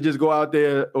asked to just go out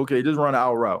there, okay, just run an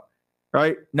out route,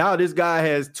 right? Now this guy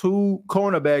has 2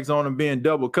 cornerbacks on him being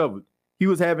double covered. He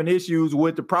was having issues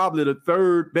with probably the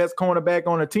 3rd best cornerback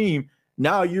on the team.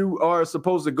 Now you are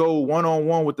supposed to go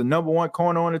one-on-one with the number 1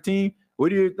 corner on the team. What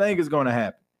do you think is going to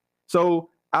happen? So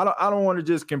I don't want to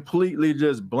just completely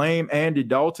just blame Andy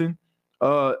Dalton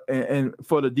and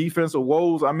for the defensive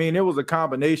woes. I mean, it was a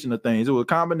combination of things. It was a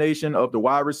combination of the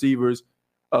wide receivers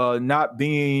not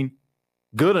being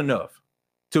good enough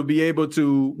to be able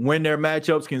to win their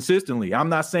matchups consistently. I'm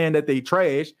not saying that they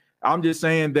trash. I'm just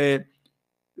saying that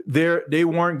they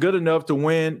weren't good enough to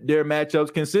win their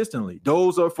matchups consistently.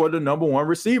 Those are for the number 1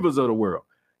 receivers of the world.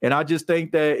 And I just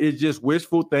think that it's just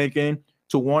wishful thinking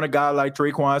to want a guy like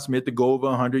Traquan Smith to go over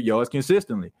 100 yards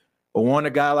consistently, or want a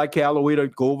guy like Callaway to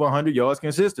go over 100 yards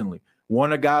consistently,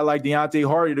 want a guy like Deontay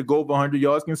Hardy to go over 100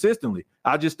 yards consistently.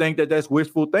 I just think that that's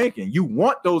wishful thinking. You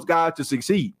want those guys to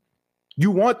succeed.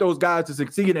 You want those guys to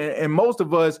succeed. And most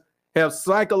of us have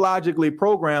psychologically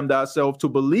programmed ourselves to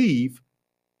believe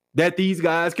that these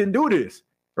guys can do this,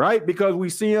 right? Because we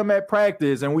see them at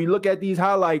practice and we look at these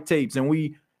highlight tapes and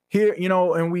we hear,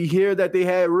 we hear that they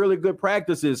had really good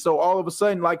practices. So all of a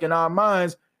sudden, like in our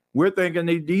minds, we're thinking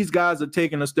these guys are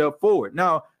taking a step forward.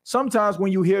 Now, sometimes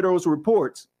when you hear those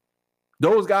reports,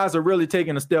 those guys are really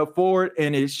taking a step forward,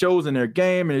 and it shows in their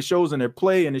game, and it shows in their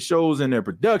play, and it shows in their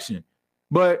production.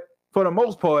 But for the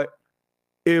most part,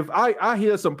 if I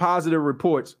hear some positive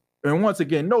reports, and once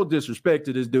again, no disrespect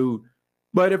to this dude,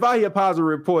 but if I hear positive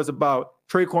reports about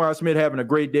Traquan Smith having a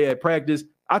great day at practice,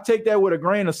 I take that with a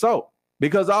grain of salt,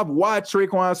 because I've watched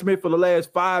Traquan Smith for the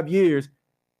last 5 years.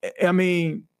 I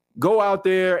mean, go out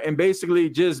there and basically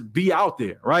just be out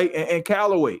there, right? And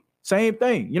Callaway, same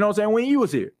thing, you know what I'm saying, when he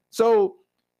was here. So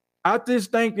I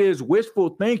just think there's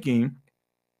wishful thinking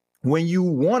when you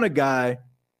want a guy,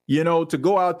 to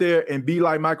go out there and be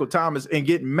like Michael Thomas and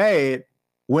get mad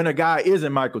when a guy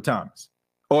isn't Michael Thomas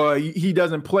or he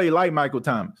doesn't play like Michael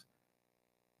Thomas.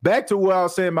 Back to what I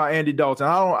was saying about Andy Dalton,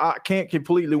 I can't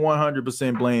completely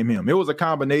 100% blame him. It was a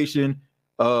combination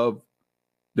of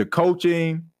the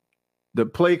coaching, the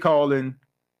play calling,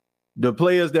 the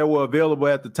players that were available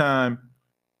at the time,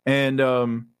 and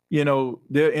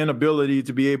their inability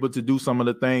to be able to do some of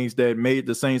the things that made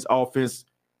the Saints offense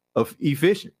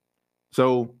efficient.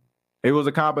 So it was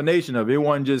a combination of it. It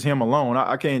wasn't just him alone.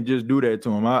 I can't just do that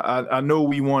to him. I know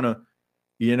we want to,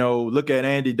 look at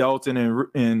Andy Dalton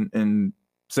and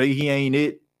say he ain't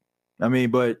it. I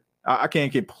mean, but I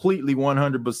can't completely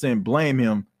 100% blame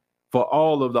him for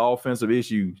all of the offensive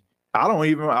issues. I don't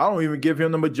even give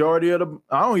him the majority of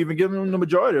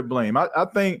the blame. I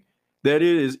think that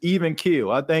it is even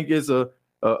kill. I think it's a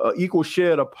equal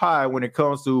share of the pie when it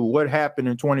comes to what happened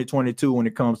in 2022 when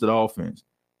it comes to the offense.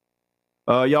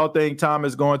 Y'all think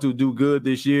Thomas is going to do good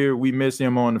this year? We miss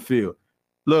him on the field.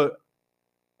 Look,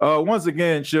 once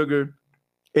again, Sugar,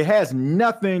 it has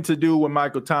nothing to do with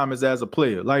Michael Thomas as a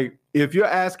player. Like, if you're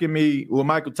asking me, will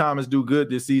Michael Thomas do good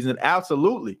this season?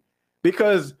 Absolutely.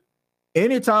 Because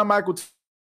anytime Michael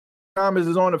Thomas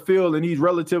is on the field and he's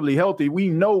relatively healthy, we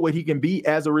know what he can be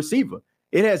as a receiver.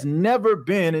 It has never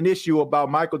been an issue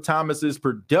about Michael Thomas's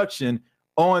production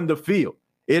on the field.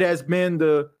 It has been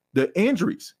the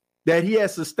injuries that he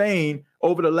has sustained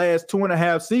over the last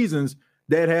 2.5 seasons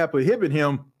that have prohibited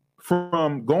him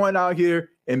from going out here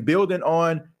and building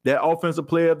on that Offensive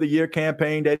Player of the Year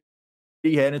campaign that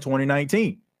he had in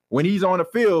 2019. When he's on the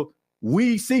field,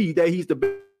 we see that he's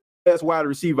the best wide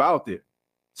receiver out there.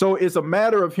 So it's a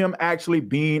matter of him actually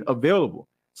being available.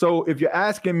 So if you're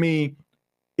asking me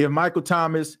if Michael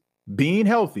Thomas being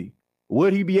healthy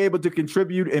Would he be able to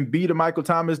contribute and be the Michael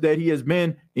Thomas that he has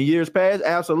been in years past?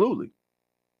 Absolutely.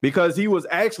 Because he was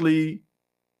actually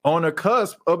on the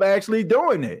cusp of actually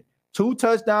doing it. 2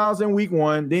 touchdowns in week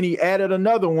 1. Then he added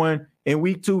another one in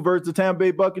week 2 versus the Tampa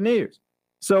Bay Buccaneers.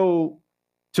 So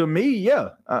to me, yeah,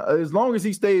 as long as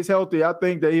he stays healthy, I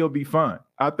think that he'll be fine.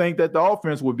 I think that the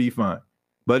offense would be fine.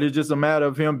 But it's just a matter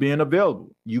of him being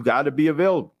available. You got to be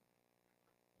available.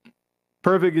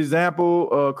 Perfect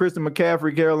example, Christian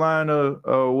McCaffrey, Carolina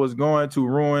was going to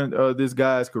ruin this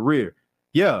guy's career.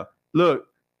 Yeah, look,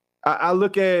 I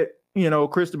look at,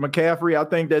 Christian McCaffrey. I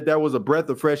think that was a breath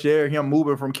of fresh air, him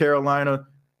moving from Carolina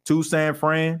to San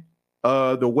Fran.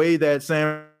 The way that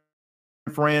San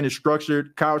Fran is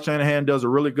structured, Kyle Shanahan does a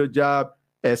really good job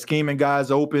at scheming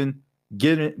guys open,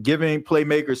 giving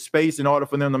playmakers space in order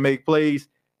for them to make plays.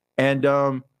 And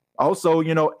also,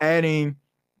 adding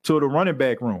to the running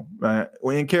back room.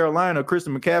 In Carolina,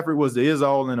 Christian McCaffrey was the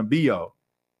is-all and a be-all,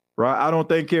 right? I don't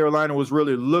think Carolina was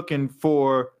really looking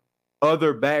for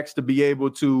other backs to be able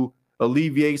to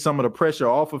alleviate some of the pressure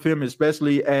off of him,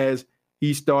 especially as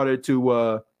he started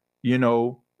to,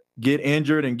 get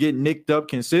injured and get nicked up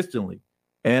consistently.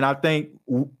 And I think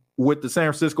with the San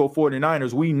Francisco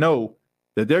 49ers, we know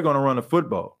that they're going to run a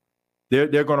football. They're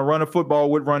going to run a football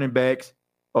with running backs,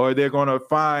 or they're going to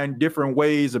find different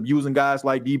ways of using guys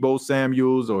like Deebo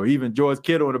Samuels or even George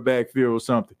Kittle in the backfield or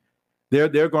something.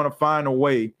 They're going to find a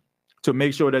way to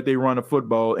make sure that they run a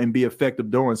football and be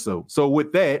effective doing so. So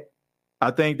with that,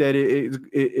 I think that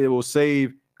it will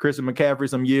save Christian McCaffrey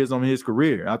some years on his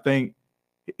career. I think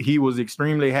he was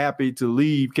extremely happy to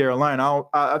leave Carolina.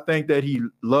 I think that he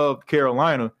loved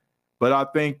Carolina, but I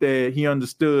think that he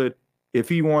understood if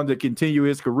he wanted to continue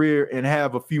his career and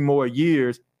have a few more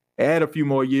years, add a few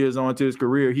more years onto his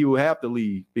career, he would have to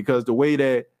leave, because the way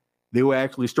that they were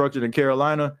actually structured in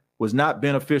Carolina was not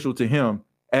beneficial to him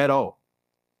at all.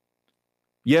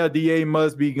 Yeah, DA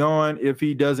must be gone if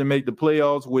he doesn't make the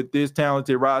playoffs with this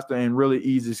talented roster and really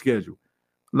easy schedule.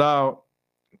 Now,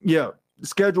 yeah,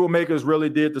 schedule makers really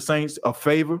did the Saints a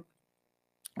favor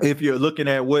if you're looking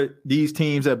at what these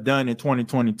teams have done in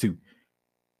 2022.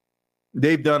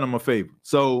 They've done them a favor.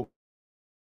 So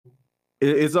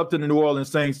it's up to the New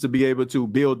Orleans Saints to be able to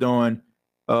build on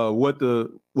what the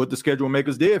schedule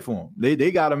makers did for them.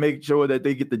 They got to make sure that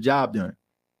they get the job done.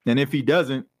 And if he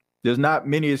doesn't, there's not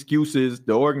many excuses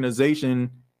the organization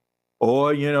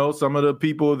or, some of the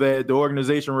people that the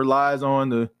organization relies on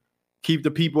to keep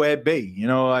the people at bay,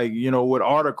 with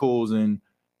articles and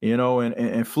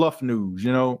fluff news,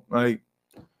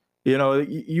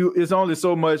 it's only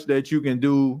so much that you can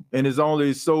do, and there's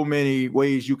only so many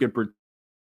ways you can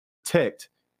protect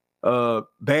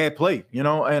bad play,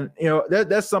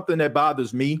 that's something that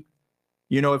bothers me.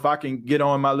 If I can get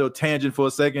on my little tangent for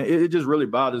a second, it just really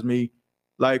bothers me.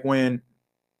 Like when,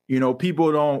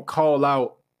 people don't call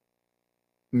out,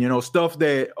 stuff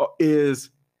that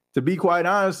is, to be quite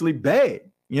honestly, bad.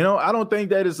 I don't think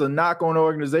that it's a knock on the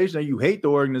organization. You hate the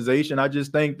organization. I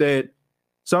just think that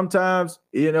sometimes,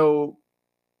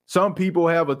 some people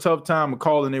have a tough time of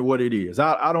calling it what it is.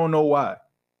 I don't know why.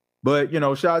 But,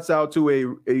 shouts out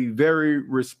to a very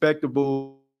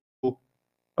respectable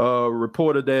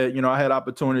reporter that, I had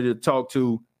opportunity to talk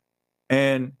to.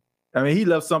 And I mean, he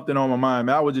left something on my mind.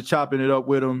 I was just chopping it up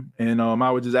with him, and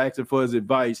I was just asking for his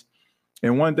advice.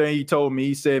 And one thing he told me,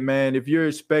 he said, man, if you're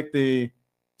expecting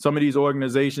some of these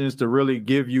organizations to really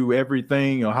give you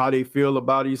everything or how they feel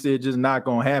about it, he said, it's just not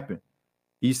going to happen.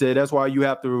 He said, that's why you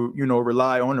have to,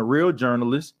 rely on the real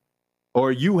journalists,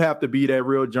 or you have to be that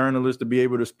real journalist to be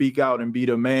able to speak out and be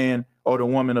the man or the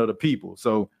woman of the people.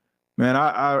 So, man,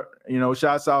 I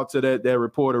shouts out to that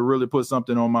reporter, really put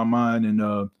something on my mind.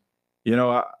 And,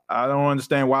 I don't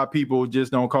understand why people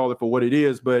just don't call it for what it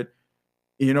is, but,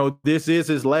 this is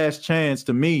his last chance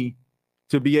to me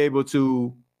to be able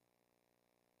to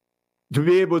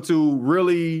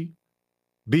really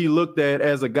be looked at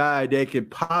as a guy that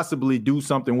could possibly do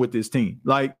something with this team.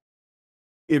 Like,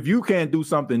 if you can't do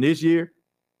something this year,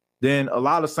 then a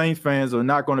lot of Saints fans are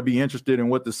not going to be interested in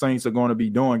what the Saints are going to be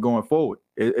doing going forward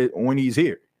when he's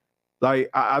here.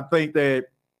 Like, I think that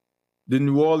the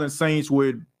New Orleans Saints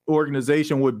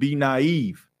organization would be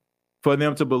naive for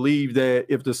them to believe that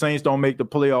if the Saints don't make the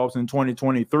playoffs in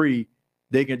 2023,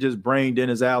 they can just bring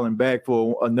Dennis Allen back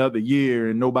for another year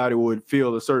and nobody would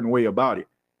feel a certain way about it.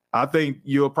 I think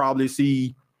you'll probably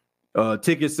see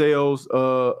ticket sales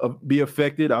be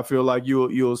affected. I feel like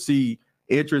you'll see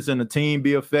interest in the team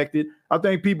be affected. I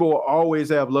think people will always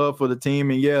have love for the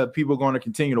team, and yeah, people are going to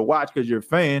continue to watch because you're a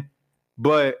fan,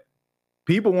 but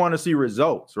people want to see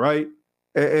results, right?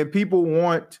 And people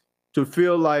want to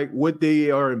feel like what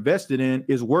they are invested in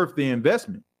is worth the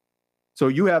investment. So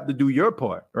you have to do your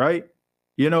part, right?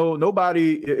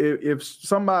 Nobody, if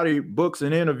somebody books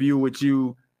an interview with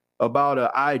you about an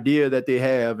idea that they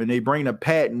have and they bring a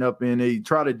patent up and they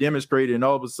try to demonstrate it, and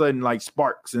all of a sudden like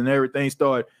sparks and everything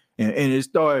start and it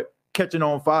start catching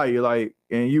on fire, like,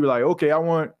 and you're like, okay, I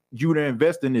want you to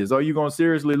invest in this. Are you going to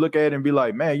seriously look at it and be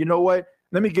like, man, you know what?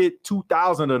 Let me get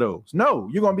 2,000 of those. No,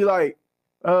 you're going to be like,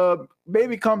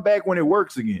 maybe come back when it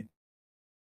works again.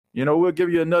 We'll give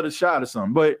you another shot or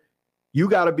something. But you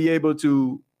got to be able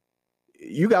to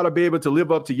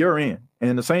live up to your end.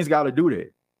 And the Saints got to do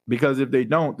that. Because if they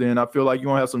don't, then I feel like you're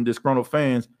going to have some disgruntled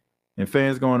fans, and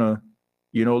fans going to,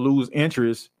 lose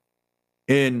interest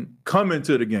in coming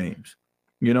to the games,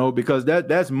 because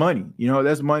that's money.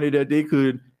 That's money that they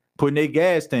could put in their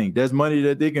gas tank. That's money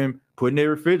that they can put in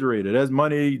their refrigerator. That's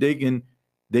money they can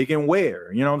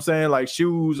wear. You know what I'm saying? Like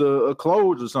shoes or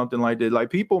clothes or something like that.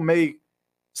 Like people make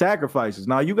sacrifices.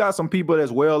 Now you got some people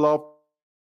that's well off.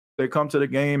 They come to the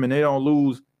game and they don't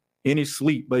lose any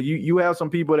sleep. But you have some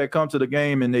people that come to the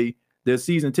game and they're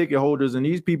season ticket holders, and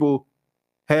these people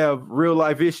have real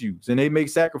life issues and they make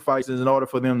sacrifices in order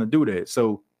for them to do that.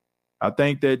 So I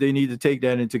think that they need to take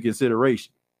that into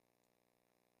consideration.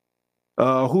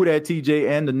 Who that TJ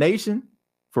and the nation?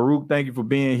 Farouk, thank you for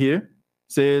being here.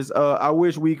 Says, I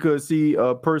wish we could see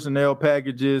personnel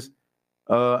packages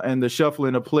and the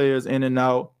shuffling of players in and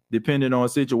out, depending on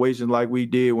situations like we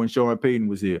did when Sean Payton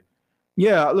was here.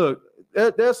 Yeah, look,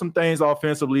 there's some things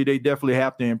offensively they definitely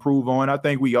have to improve on. I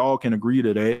think we all can agree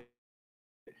to that.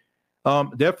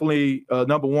 Definitely,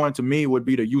 number one to me would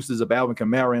be the uses of Alvin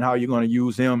Kamara and how you're going to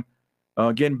use him.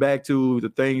 Getting back to the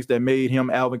things that made him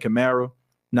Alvin Kamara,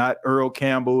 not Earl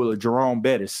Campbell or Jerome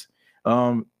Bettis.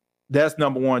 That's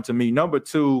number one to me. Number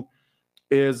two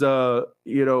is, the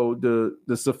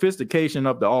sophistication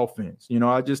of the offense.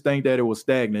 I just think that it was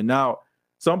stagnant. Now,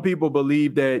 some people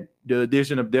believe that the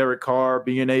addition of Derek Carr,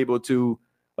 being able to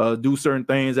do certain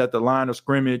things at the line of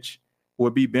scrimmage,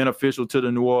 would be beneficial to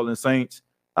the New Orleans Saints.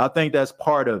 I think that's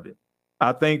part of it.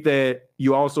 I think that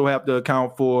you also have to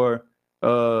account for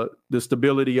the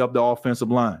stability of the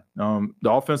offensive line. The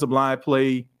offensive line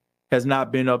play has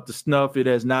not been up to snuff. It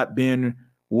has not been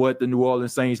what the New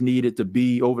Orleans Saints needed to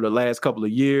be over the last couple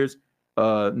of years.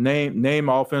 Name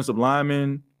offensive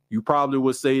linemen, you probably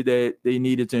would say that they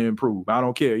needed to improve. I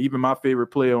don't care. Even my favorite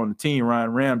player on the team,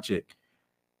 Ryan Ramczyk.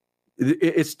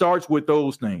 It starts with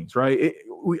those things, right?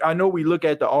 I know we look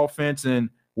at the offense and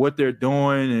what they're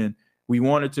doing and we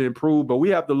want it to improve, but we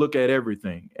have to look at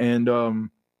everything. And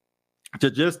to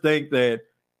just think that,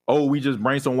 we just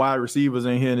bring some wide receivers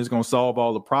in here and it's going to solve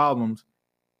all the problems,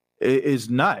 it's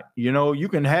not. You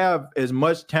can have as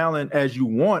much talent as you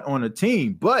want on a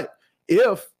team, but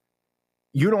if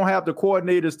you don't have the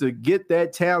coordinators to get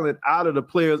that talent out of the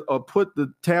players or put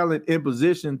the talent in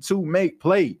position to make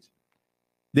plays,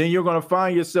 then you're going to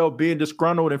find yourself being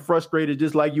disgruntled and frustrated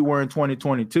just like you were in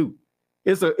 2022.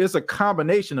 It's a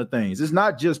combination of things. It's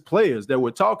not just players that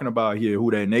we're talking about here, Who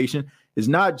That Nation. It's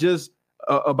not just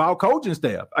about coaching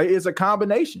staff. It's a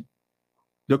combination.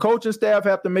 The coaching staff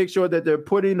have to make sure that they're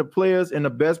putting the players in the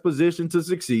best position to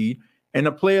succeed, and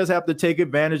the players have to take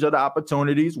advantage of the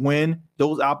opportunities when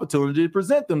those opportunities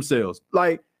present themselves.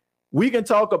 Like, we can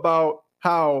talk about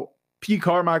how Pete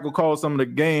Carmichael called some of the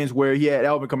games where he had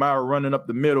Alvin Kamara running up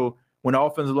the middle when the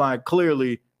offensive line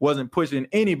clearly wasn't pushing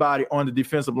anybody on the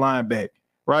defensive line back,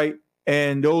 right?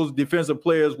 And those defensive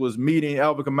players was meeting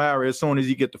Alvin Kamara as soon as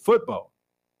he get the football,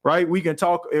 right? We can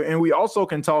talk, and we also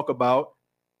can talk about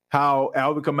how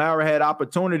Alvin Kamara had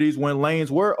opportunities when lanes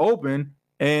were open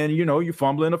and, you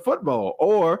fumbling the football,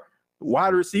 or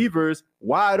wide receivers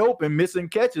wide open, missing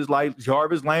catches like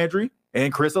Jarvis Landry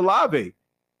and Chris Olave.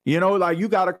 You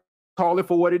got to call it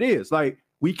for what it is. Like,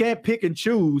 we can't pick and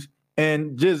choose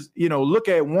and just, look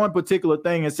at one particular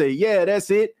thing and say, yeah,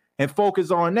 that's it, and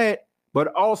focus on that,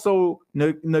 but also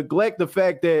neglect the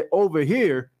fact that over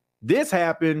here, this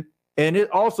happened and it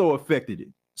also affected it.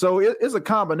 So it's a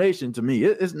combination to me.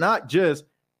 It's not just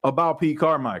about Pete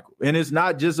Carmichael, and it's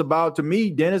not just about, to me,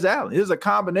 Dennis Allen. It's a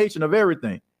combination of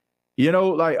everything.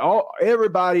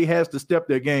 Everybody has to step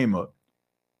their game up.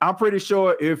 I'm pretty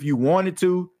sure if you wanted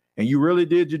to and you really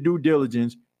did your due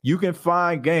diligence, you can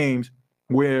find games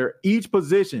where each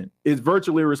position is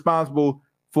virtually responsible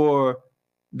for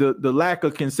the lack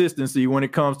of consistency when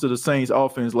it comes to the Saints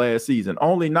offense last season.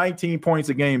 Only 19 points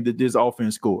a game did this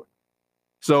offense score.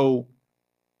 So,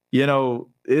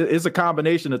 it's a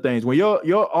combination of things. When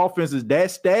your offense is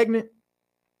that stagnant,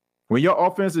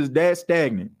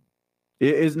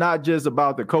 it's not just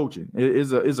about the coaching.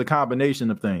 It's a combination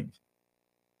of things.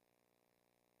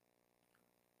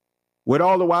 with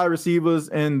all the wide receivers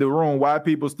in the room, why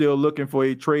people still looking for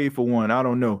a trade for one? I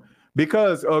don't know.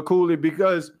 Because, Cooley,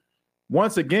 because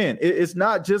once again, it's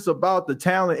not just about the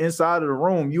talent inside of the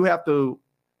room. You have to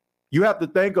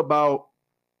think about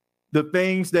the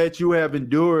things that you have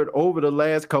endured over the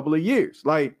last couple of years.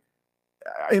 Like,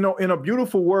 in a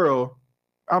beautiful world,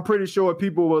 I'm pretty sure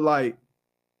people were like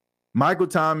Michael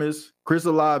Thomas, Chris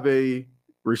Olave,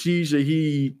 Rashid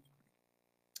Shaheed,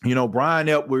 Brian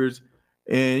Edwards,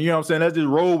 and what I'm saying, let's just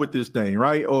roll with this thing,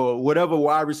 right? Or whatever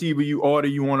wide receiver you want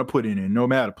to put in it, no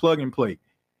matter, plug and play.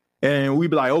 And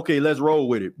we'd be like, okay, let's roll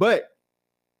with it. But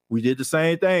we did the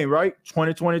same thing, right?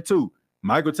 2022,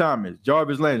 Michael Thomas,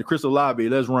 Jarvis Landry, Chris Olave,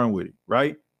 let's run with it,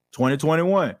 right?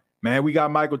 2021, man, we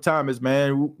got Michael Thomas,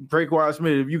 man. Traquan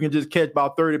Smith, if you can just catch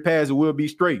about 30 passes, we'll be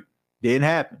straight. Didn't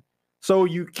happen. So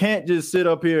you can't just sit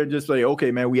up here and just say,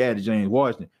 okay, man, we added James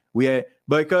Washington.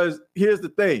 Because here's the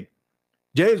thing.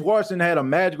 James Washington had a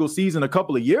magical season a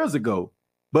couple of years ago,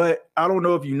 but I don't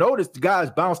know if you noticed, the guy's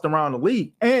bounced around the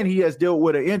league, and he has dealt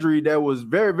with an injury that was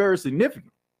very, very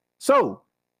significant. So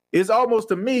it's almost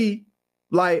to me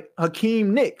like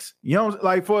Hakeem Nicks,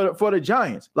 like for the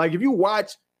Giants. Like if you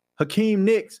watch Hakeem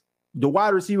Nicks, the wide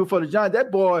receiver for the Giants,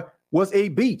 that boy was a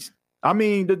beast. I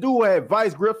mean, the dude had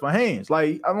vice grip for hands.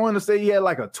 Like I want to say he had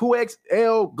like a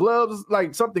 2XL gloves,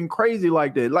 like something crazy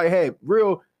like that. Like had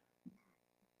real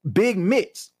big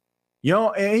mitts,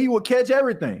 and he would catch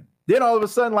everything. Then all of a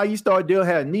sudden, like he started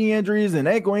had knee injuries and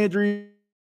ankle injuries,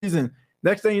 and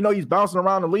next thing you know, he's bouncing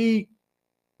around the league.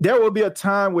 There will be a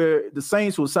time where the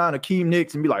Saints will sign Hakeem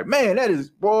Nicks and be like, man, that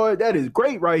is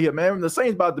great right here, man. The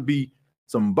Saints about to be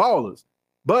some ballers.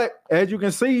 But as you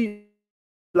can see,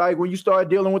 like when you start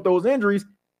dealing with those injuries,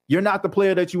 you're not the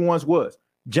player that you once was.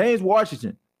 James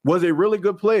Washington was a really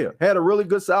good player, had a really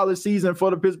good solid season for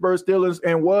the Pittsburgh Steelers,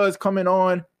 and was coming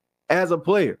on as a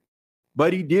player.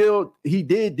 But he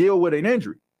did deal with an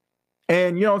injury.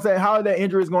 And you know what I'm saying? How that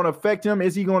injury is going to affect him?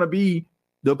 Is he going to be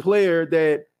the player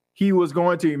that he was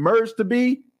going to emerge to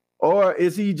be? Or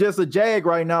is he just a jag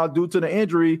right now due to the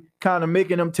injury, kind of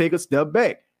making him take a step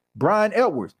back? Brian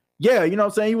Edwards. Yeah, you know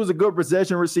what I'm saying? He was a good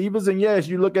possession receiver. And yes,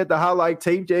 you look at the highlight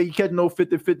tape, he catching no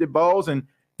 50-50 balls. And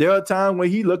there are times when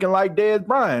he looking like Dez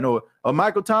Bryant or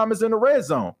Michael Thomas in the red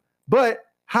zone. But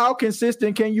how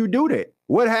consistent can you do that?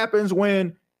 What happens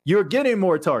when you're getting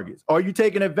more targets? Are you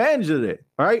taking advantage of that?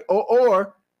 All right.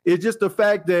 Or it's just the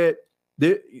fact that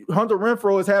Hunter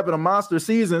Renfrow is having a monster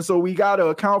season, so we got to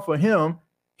account for him.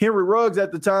 Henry Ruggs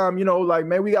at the time,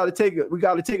 man, we got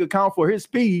to take account for his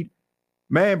speed.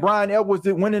 Man, Brian Edwards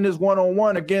did winning this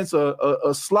one-on-one against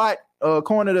a slot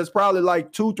corner that's probably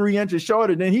like 2-3 inches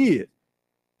shorter than he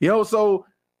is. So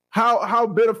how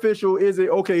beneficial is it?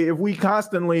 Okay, if we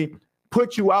constantly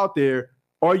put you out there,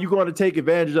 are you going to take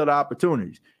advantage of the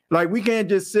opportunities? Like we can't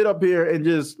just sit up here and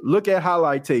just look at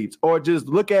highlight tapes or just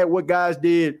look at what guys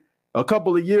did a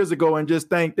couple of years ago and just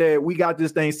think that we got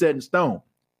this thing set in stone.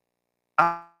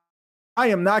 I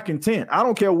am not content. I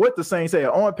don't care what the Saints say.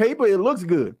 On paper, it looks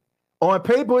good. On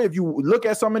paper, if you look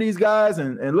at some of these guys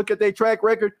and look at their track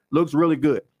record, looks really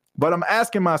good. But I'm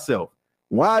asking myself,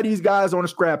 why are these guys on a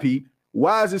scrap heap?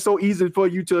 Why is it so easy for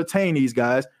you to attain these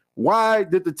guys? Why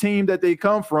did the team that they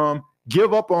come from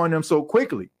give up on them so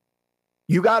quickly?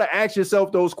 You got to ask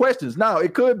yourself those questions. Now,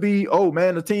 it could be, oh,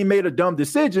 man, the team made a dumb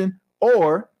decision,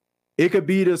 or it could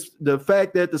be the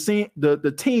fact that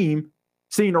the team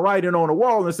seen the writing on the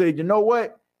wall and said, you know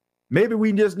what? Maybe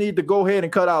we just need to go ahead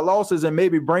and cut our losses and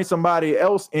maybe bring somebody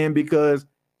else in because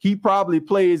he probably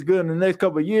plays good in the next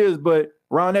couple of years, but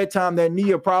around that time, that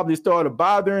knee will probably started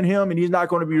bothering him, and he's not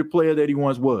going to be the player that he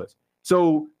once was.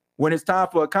 So when it's time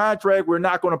for a contract, we're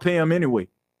not going to pay him anyway.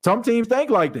 Some teams think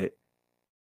like that.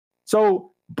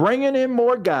 So bringing in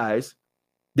more guys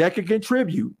that can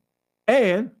contribute,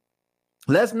 and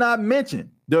let's not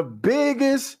mention the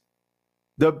biggest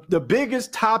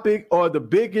topic or the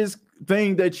biggest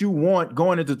thing that you want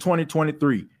going into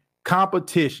 2023,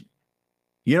 competition.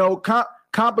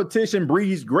 Competition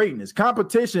breeds greatness.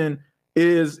 Competition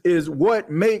is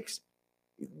what makes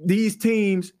these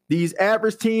teams, these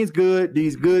average teams good,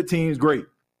 these good teams great.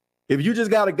 If you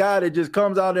just got a guy that just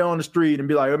comes out there on the street and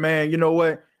be like, oh, man, you know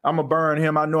what? I'm going to burn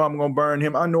him. I know I'm going to burn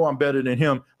him. I know I'm better than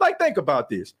him. Like, think about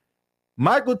this.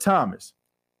 Michael Thomas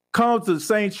comes to the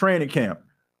Saints training camp.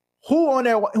 Who in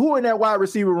that wide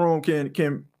receiver room can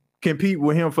compete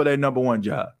with him for that number one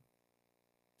job?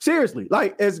 Seriously,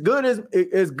 like as good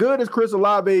as Chris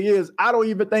Olave is, I don't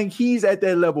even think he's at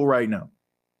that level right now.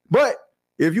 But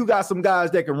if you got some guys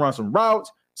that can run some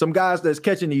routes, some guys that's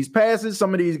catching these passes,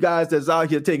 some of these guys that's out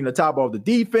here taking the top off the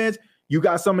defense, you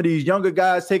got some of these younger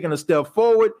guys taking a step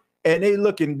forward and they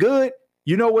looking good,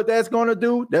 You know what that's going to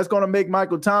do? That's going to make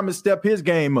Michael Thomas step his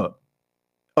game up.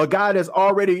 A guy that's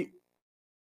already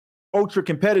ultra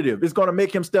competitive. It's going to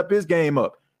make him step his game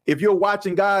up. If you're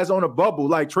watching guys on a bubble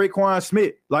like Traquan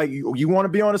Smith, like you want to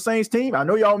be on the Saints team. I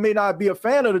know y'all may not be a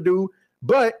fan of the dude,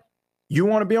 but you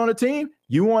want to be on the team.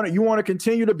 You want to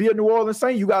continue to be a New Orleans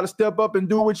Saint. You got to step up and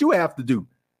do what you have to do.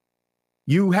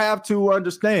 You have to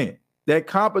understand that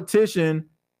competition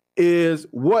is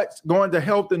what's going to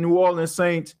help the New Orleans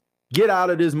Saints get out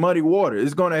of this muddy water.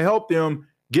 It's going to help them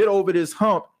get over this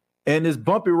hump and this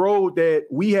bumpy road that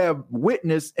we have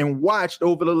witnessed and watched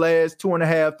over the last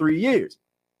 2.5, 3 years.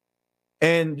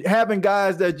 And having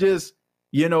guys that just,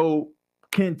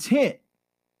 content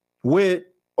with,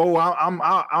 I'm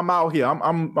out here.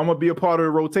 I'm gonna be a part of the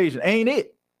rotation. Ain't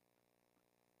it?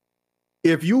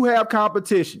 If you have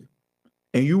competition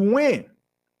and you win,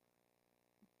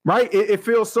 right? It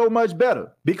feels so much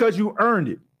better because you earned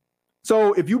it.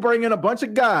 So if you bring in a bunch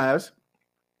of guys,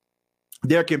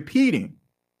 they're competing,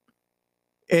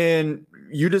 and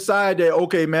you decide that,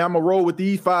 okay, man, I'm gonna roll with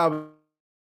these 5 or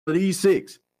these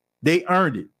 6. They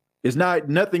earned it. It's not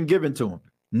nothing given to them.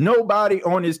 Nobody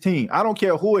on this team, I don't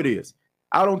care who it is.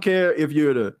 I don't care if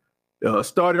you're the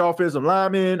starting offensive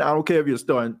lineman. I don't care if you're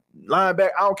starting linebacker.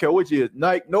 I don't care which is.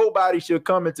 Like, nobody should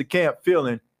come into camp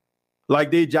feeling like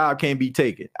their job can't be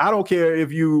taken. I don't care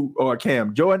if you are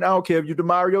Cam Jordan. I don't care if you're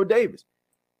DeMario Davis.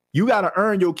 You got to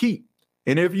earn your keep.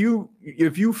 And if you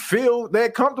feel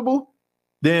that comfortable,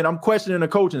 then I'm questioning the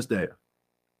coaching staff.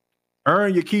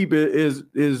 Earn your keep is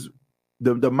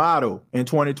the motto in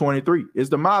 2023. It's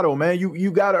the motto, man.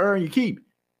 You got to earn your keep.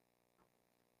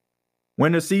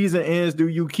 When the season ends, do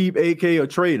you keep AK or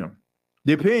trade him?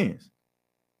 Depends.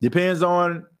 Depends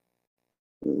on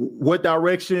what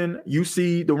direction you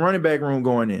see the running back room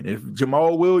going in. If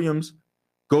Jamal Williams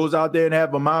goes out there and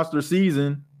have a monster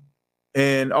season,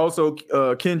 and also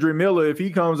Kendrick Miller, if he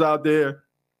comes out there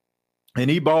and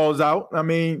he balls out, I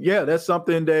mean, yeah, that's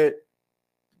something that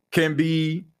can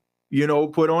be,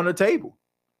 put on the table.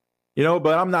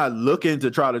 But I'm not looking to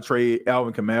try to trade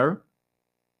Alvin Kamara.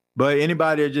 But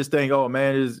anybody that just think, oh,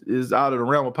 man, is out of the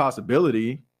realm of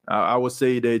possibility, I would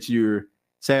say that you're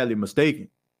sadly mistaken.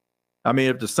 I mean,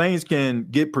 if the Saints can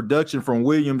get production from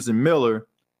Williams and Miller,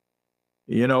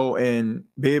 and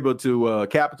be able to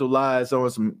capitalize on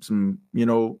some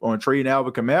on trading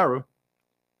Alvin Kamara,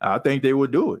 I think they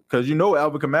would do it. Because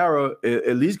Alvin Kamara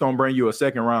at least going to bring you a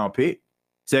second-round pick,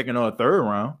 second or third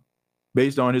round,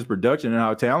 based on his production and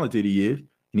how talented he is.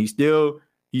 And he's still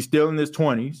in his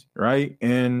 20s, right?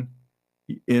 And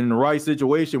in the right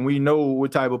situation, we know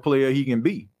what type of player he can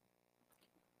be.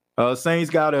 Saints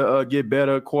got to get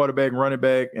better quarterback, running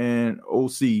back, and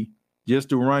OC. Just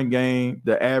to run game,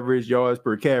 the average yards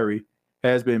per carry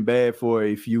has been bad for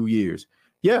a few years.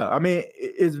 Yeah, I mean,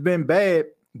 it's been bad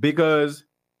because,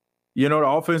 the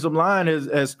offensive line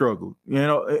has struggled,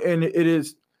 and it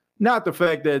is not the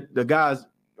fact that the guys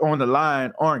on the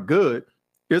line aren't good.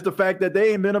 It's the fact that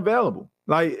they ain't been available.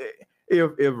 Like,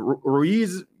 if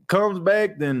Ruiz comes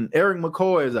back, then Eric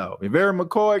McCoy is out. If Eric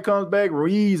McCoy comes back,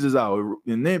 Ruiz is out,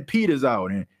 and then Pete is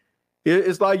out. And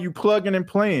it's like you plugging and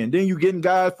playing. Then you getting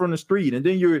guys from the street, and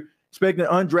then you're expecting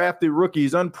undrafted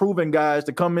rookies, unproven guys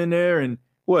to come in there and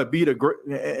be the great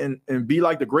and be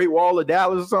like the Great Wall of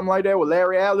Dallas or something like that with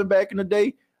Larry Allen back in the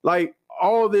day. Like,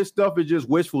 all this stuff is just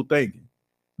wishful thinking.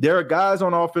 There are guys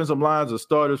on offensive lines that are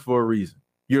starters for a reason.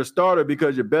 You're a starter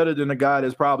because you're better than the guy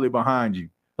that's probably behind you,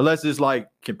 unless it's like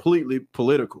completely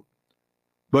political.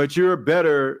 But you're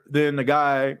better than the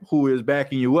guy who is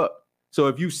backing you up. So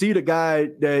if you see the guy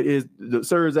that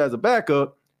serves as a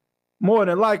backup, more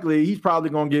than likely he's probably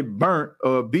going to get burnt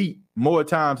or beat more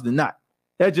times than not.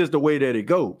 That's just the way that it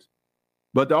goes.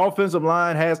 But the offensive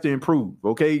line has to improve,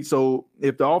 okay? So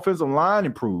if the offensive line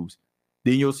improves,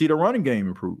 then you'll see the running game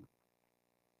improve.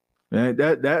 And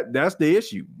that's the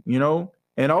issue,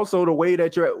 And also the way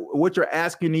that what you're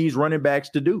asking these running backs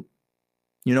to do.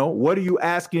 What are you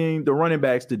asking the running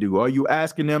backs to do? Are you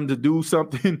asking them to do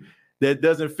something that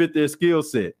doesn't fit their skill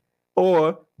set?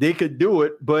 Or they could do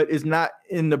it, but it's not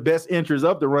in the best interest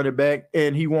of the running back,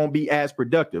 and he won't be as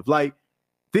productive. Like,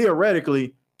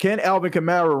 theoretically, can Alvin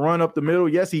Kamara run up the middle?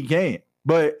 Yes, he can.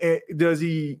 But does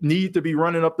he need to be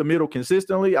running up the middle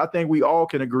consistently? I think we all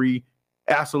can agree,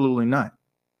 absolutely not.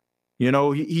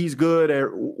 He's good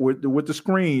with the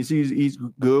screens. He's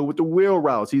good with the wheel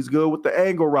routes. He's good with the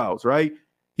angle routes, right?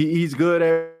 He's good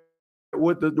at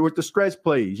with the stretch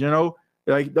plays.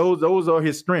 Like those are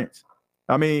his strengths.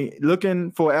 I mean,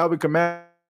 looking for Alvin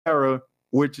Kamara,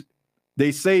 which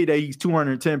they say that he's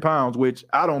 210 pounds, which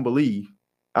I don't believe.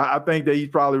 I think that he's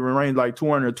probably remained like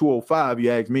 200 or 205,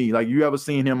 you ask me. Like, you ever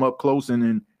seen him up close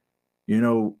and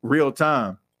in, real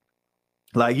time?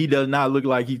 Like, he does not look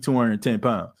like he's 210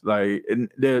 pounds. Like,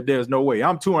 there's no way.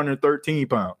 I'm 213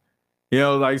 pounds.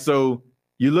 So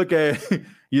you look at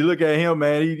him,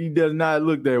 man, he does not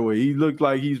look that way. He looks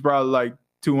like he's probably like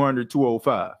 200,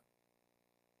 205.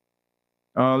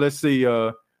 Let's see.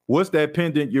 What's that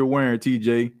pendant you're wearing,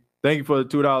 TJ? Thank you for the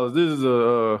 $2. This is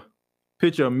a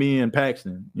picture of me and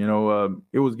Paxton.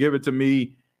 It was given to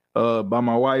me by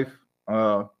my wife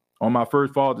on my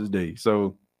first Father's Day.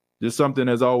 So just something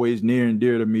that's always near and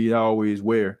dear to me. I always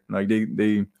wear. Like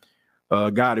they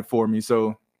got it for me.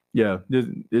 So yeah,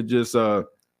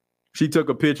 she took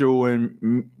a picture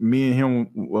when me and him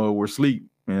were asleep,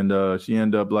 and she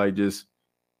ended up like just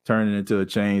turning into a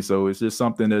chain. So it's just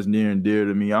something that's near and dear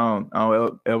to me. I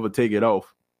don't ever take it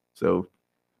off. So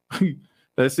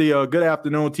let's see. Good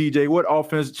afternoon, TJ. What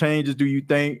offense changes do you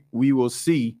think we will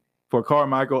see for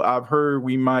Carmichael? I've heard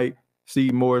we might see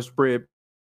more spread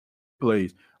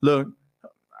plays. Look,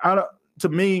 to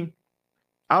me,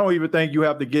 I don't even think you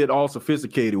have to get all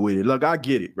sophisticated with it. Look, I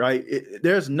get it, right?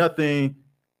 There's nothing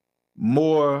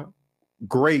more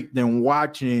great than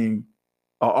watching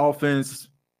an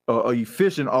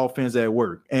efficient offense at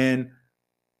work. And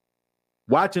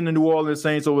watching the New Orleans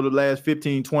Saints over the last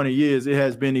 15, 20 years, it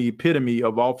has been the epitome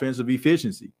of offensive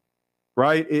efficiency,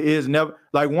 right? It is never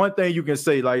 – like, one thing you can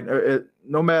say, like,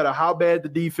 no matter how bad the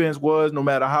defense was, no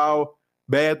matter how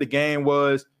bad the game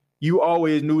was, you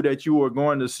always knew that you were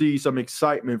going to see some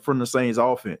excitement from the Saints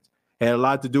offense. Had a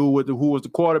lot to do with who was the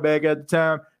quarterback at the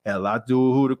time, had a lot to do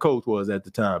with who the coach was at the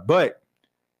time. But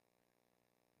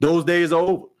those days are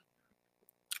over.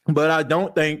 But I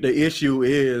don't think the issue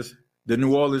is the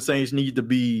New Orleans Saints need to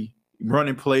be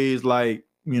running plays like,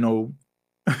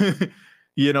 like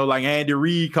Andy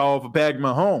Reid called for Patrick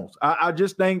Mahomes. I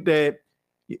just think that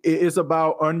it's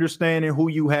about understanding who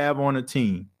you have on a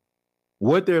team,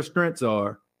 what their strengths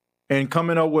are, and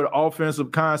coming up with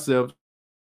offensive concepts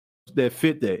that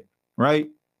fit that, right?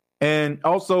 And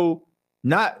also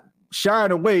not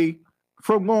shying away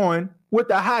from going with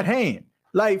the hot hand.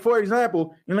 Like, for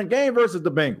example, in the game versus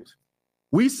the Bengals,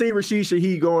 we see Rashid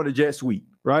Shaheed go on the jet sweep,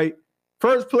 right?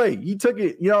 First play, he took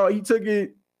it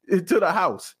to the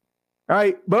house,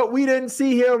 right? But we didn't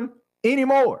see him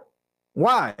anymore.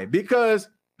 Why? Because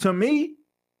to me,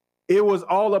 it was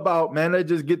all about, man, let's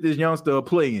just get this youngster a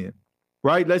play in,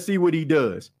 right? Let's see what he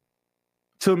does.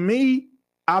 To me,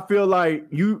 I feel like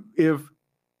if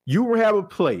you have a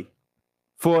play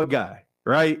for a guy,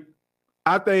 right?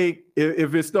 I think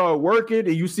if it started working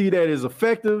and you see that is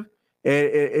effective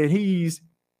and he's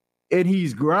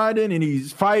grinding and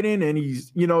he's fighting and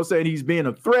he's, saying he's being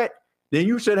a threat, then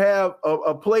you should have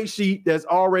a play sheet that's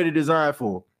already designed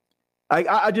for him.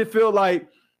 I just feel like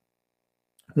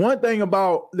one thing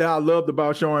that I loved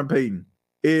about Sean Payton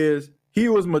is he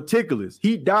was meticulous.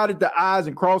 He dotted the I's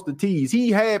and crossed the T's.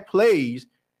 He had plays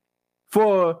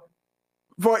for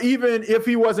even if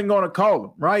he wasn't going to call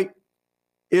them, right?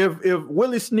 If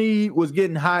Willie Snead was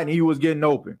getting hot and he was getting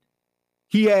open,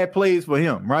 he had plays for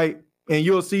him, right? And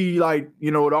you'll see, like,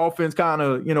 the offense kind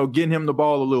of, getting him the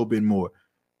ball a little bit more.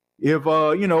 If,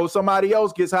 somebody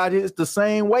else gets hot, it's the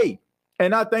same way.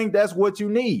 And I think that's what you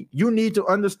need. You need to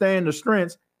understand the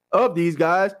strengths of these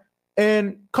guys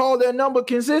and call their number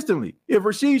consistently. If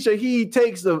Rashid Shaheed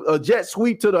takes a jet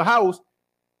sweep to the house,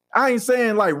 I ain't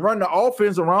saying, like, run the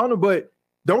offense around him, but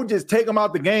don't just take him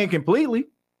out the game completely.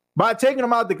 By taking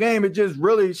him out the game, it just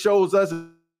really shows us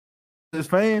as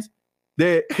fans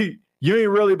that you ain't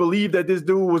really believe that this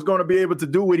dude was going to be able to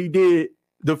do what he did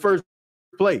the first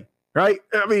play, right?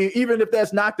 I mean, even if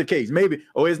that's not the case, maybe,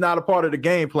 it's not a part of the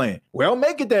game plan. Well,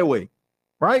 make it that way,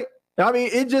 right? I mean,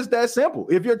 it's just that simple.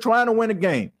 If you're trying to win a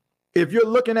game, if you're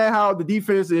looking at how the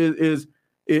defense is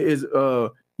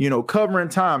covering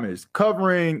Thomas,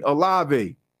 covering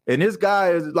Olave, and this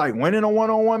guy is like winning a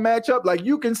one-on-one matchup, like,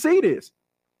 you can see this.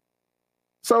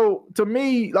 So to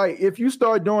me, like, if you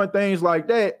start doing things like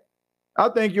that, I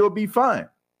think you'll be fine.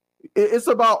 It's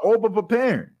about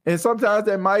over-preparing. And sometimes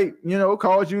that might,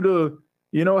 cause you to,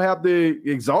 have to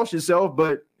exhaust yourself,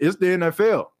 but it's the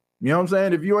NFL. You know what I'm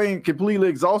saying? If you ain't completely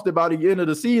exhausted by the end of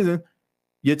the season,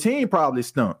 your team probably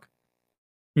stunk.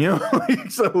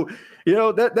 So,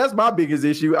 that's my biggest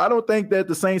issue. I don't think that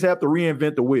the Saints have to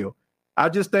reinvent the wheel. I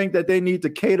just think that they need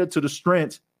to cater to the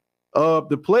strengths of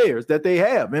the players that they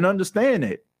have and understand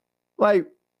it. Like,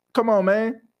 come on,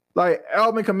 man. Like,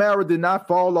 Alvin Kamara did not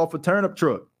fall off a turnip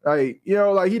truck. Like, he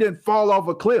didn't fall off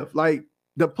a cliff. Like,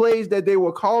 the plays that they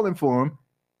were calling for him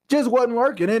just wasn't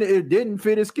working, and it didn't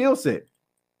fit his skill set.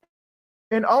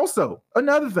 And also,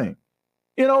 another thing,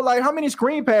 Like how many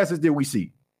screen passes did we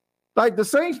see? Like the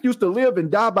Saints used to live and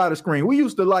die by the screen. We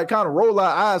used to like kind of roll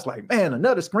our eyes like, man,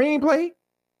 another screenplay?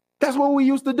 That's what we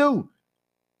used to do.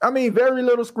 I mean, very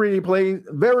little screenplays,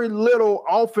 very little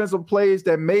offensive plays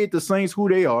that made the Saints who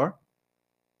they are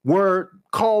were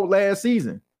called last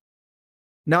season.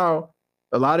 Now,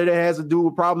 a lot of that has to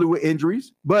do probably with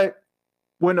injuries, but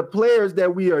when the players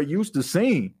that we are used to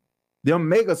seeing them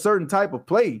make a certain type of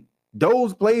play,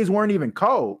 those plays weren't even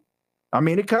called. I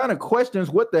mean, it kind of questions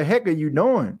what the heck are you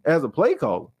doing as a play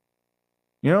caller?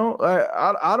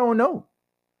 I don't know.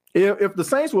 If the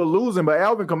Saints were losing, but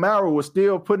Alvin Kamara was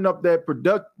still putting up that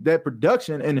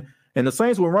production, and the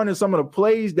Saints were running some of the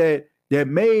plays that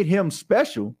made him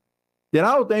special, then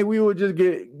I don't think we would just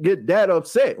get that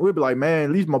upset. We'd be like, man,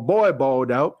 at least my boy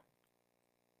balled out.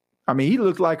 I mean, he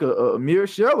looks like a mere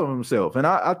shell of himself, and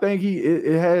I think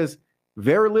it has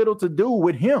very little to do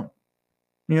with him,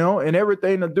 and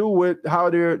everything to do with how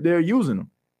they're using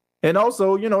him, and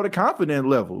also the confidence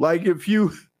level. Like if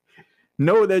you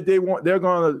know that they want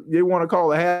to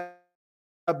call a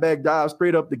halfback dive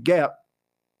straight up the gap,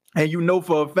 and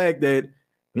for a fact that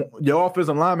your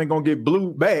offensive lineman gonna get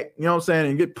blew back,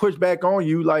 and get pushed back on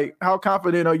you, like how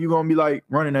confident are you gonna be like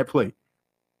running that play?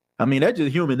 I mean, that's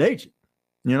just human nature,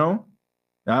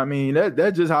 I mean,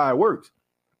 that's just how it works.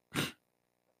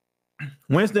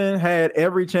 Winston had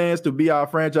every chance to be our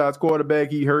franchise quarterback.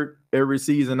 He hurt every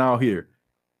season out here.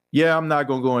 Yeah, I'm not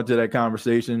going to go into that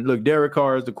conversation. Look, Derek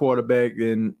Carr is the quarterback,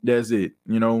 and that's it.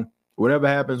 Whatever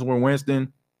happens with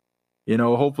Winston,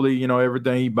 hopefully,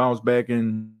 everything he bounce back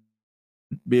and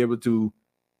be able to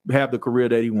have the career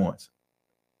that he wants.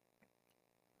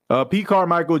 Pete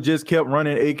Carmichael just kept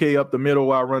running AK up the middle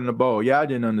while running the ball. Yeah, I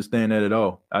didn't understand that at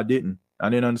all. I didn't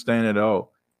understand it at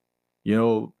all.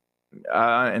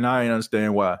 I didn't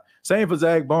understand why. Same for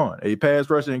Zach Bond, a pass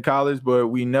rusher in college, but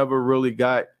we never really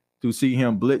got to see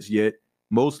him blitz yet.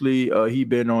 Mostly he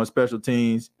been on special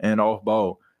teams and off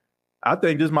ball. I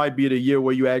think this might be the year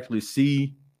where you actually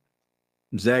see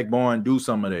Zach Bond do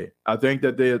some of that. I think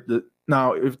that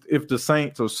now if the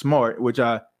Saints are smart, which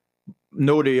I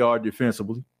know they are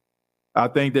defensively, I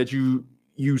think that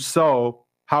you saw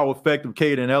how effective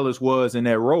Caden Ellis was in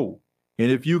that role.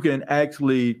 And if you can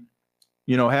actually,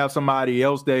 have somebody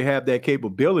else that have that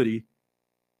capability,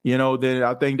 then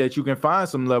I think that you can find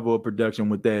some level of production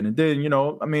with that. And then,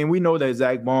 I mean, we know that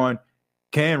Zach Bond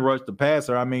can rush the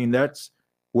passer. I mean, that's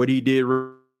what he did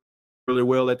really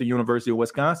well at the University of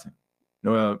Wisconsin.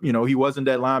 He wasn't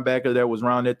that linebacker that was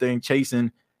around that thing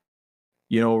chasing,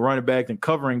 running back and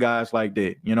covering guys like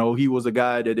that. He was a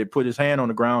guy that put his hand on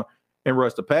the ground and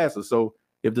rushed the passer. So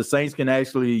if the Saints can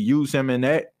actually use him in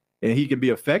that and he can be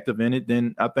effective in it,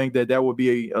 then I think that would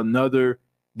be another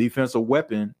defensive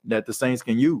weapon that the Saints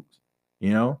can use,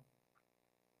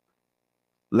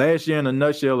 Last year, in a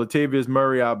nutshell, Latavius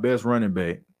Murray, our best running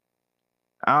back.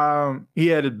 He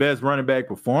had his best running back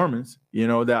performance,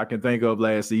 that I can think of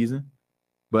last season.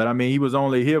 But, I mean, he was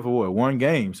only here for, one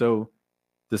game. So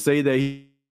to say that he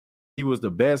was the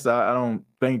best, I don't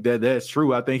think that's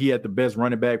true. I think he had the best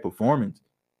running back performance.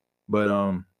 But,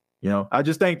 I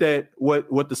just think that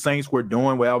what the Saints were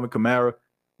doing with Alvin Kamara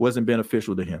wasn't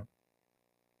beneficial to him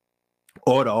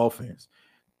or the offense.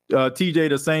 TJ,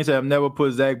 the Saints have never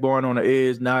put Zach Bond on the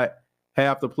edge, not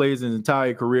half the plays in his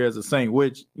entire career as a Saint,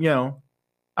 which,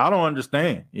 I don't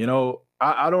understand.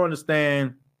 I don't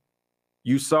understand.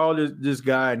 You saw this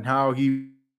guy and how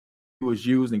he was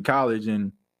used in college,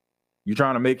 and you're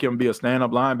trying to make him be a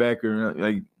stand-up linebacker.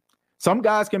 Like, some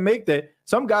guys can make that.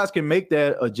 Some guys can make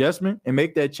that adjustment and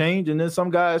make that change, and then some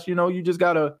guys, you just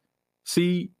gotta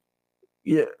see.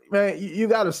 Yeah, man, you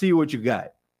gotta see what you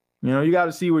got. You got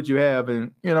to see what you have.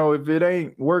 And, if it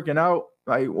ain't working out,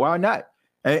 like, why not?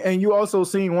 And you also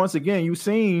seen, once again,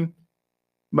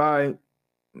 by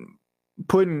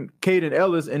putting Caden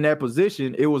Ellis in that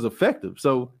position, it was effective.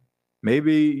 So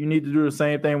maybe you need to do the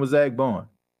same thing with Zach Bond,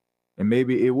 and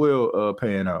maybe it will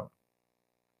pan out.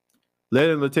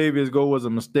 Letting Latavius go was a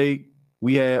mistake.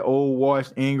 We had old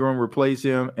washed Ingram replace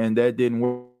him, and that didn't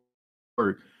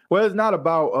work. Well, it's not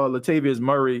about Latavius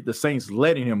Murray, the Saints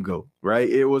letting him go, right?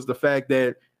 It was the fact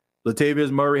that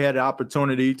Latavius Murray had an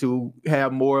opportunity to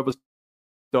have more of a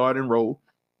starting role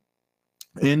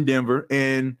in Denver,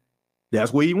 and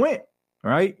that's where he went,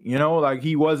 right? Like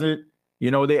he wasn't,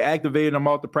 they activated him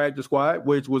off the practice squad,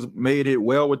 which made it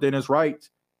well within his rights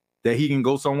that he can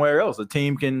go somewhere else. A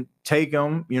team can take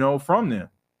him, from them.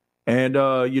 And,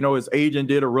 his agent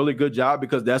did a really good job,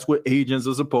 because that's what agents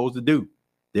are supposed to do.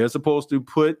 They're supposed to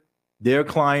put their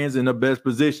clients in the best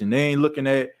position. They ain't looking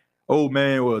at, oh,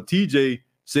 man, well, TJ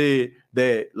said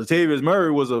that Latavius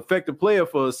Murray was an effective player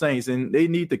for the Saints and they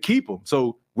need to keep him.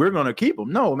 So we're going to keep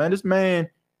him. No, man, this man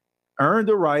earned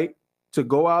the right to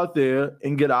go out there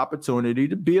and get opportunity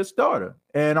to be a starter.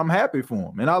 And I'm happy for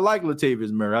him. And I like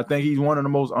Latavius Murray. I think he's one of the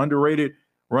most underrated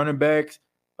running backs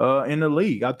in the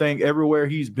league. I think everywhere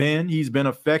he's been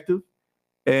effective.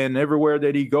 And everywhere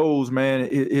that he goes, man,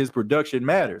 his production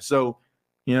matters. So,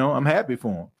 I'm happy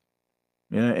for him.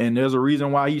 And there's a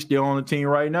reason why he's still on the team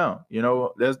right now.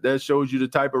 That shows you the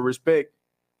type of respect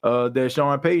that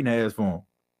Sean Payton has for him.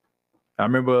 I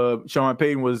remember Sean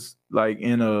Payton was like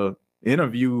in a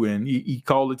interview and he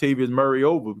called Latavius Murray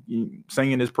over,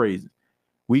 singing his praises.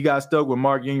 We got stuck with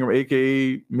Mark Ingram,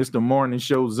 aka Mr. Morning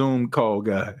Show Zoom call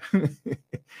guy.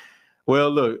 Well,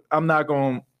 look, I'm not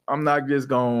just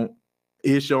gonna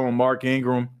issue on Mark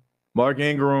Ingram. Mark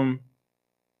Ingram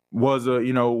was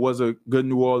a good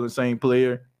New Orleans Saints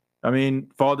player. I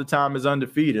mean, Father Time is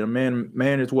undefeated.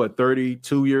 Man is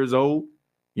 32 years old.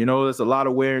 There's a lot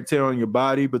of wear and tear on your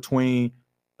body between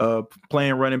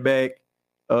playing running back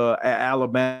at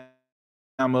Alabama,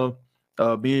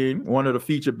 being one of the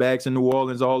featured backs in New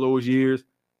Orleans all those years.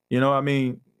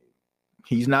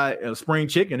 He's not a spring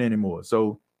chicken anymore.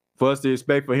 So for us to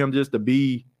expect for him just to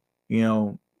be,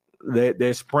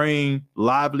 that spring,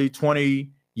 lively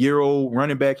 20-year-old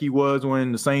running back he was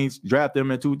when the Saints drafted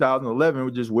him in 2011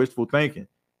 was just wishful thinking.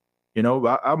 I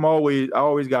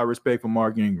always got respect for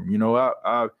Mark Ingram.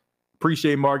 I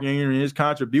appreciate Mark Ingram and his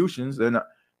contributions. And,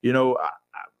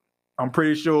 I'm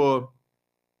pretty sure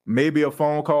maybe a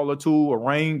phone call or two, a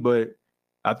ring, but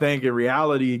I think in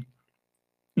reality,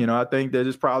 I think that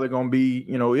it's probably going to be,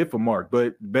 it for Mark.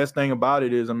 But the best thing about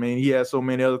it is, he has so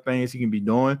many other things he can be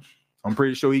doing. I'm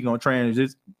pretty sure he's going to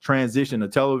transition to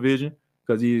television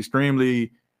because he's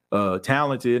extremely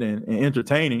talented and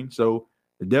entertaining. So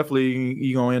definitely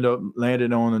he's going to end up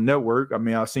landing on the network.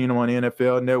 I've seen him on the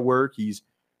NFL Network. He's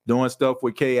doing stuff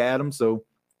with Kay Adams. So,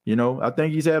 I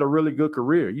think he's had a really good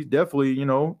career. He's definitely,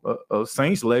 a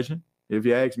Saints legend, if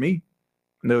you ask me.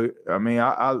 No,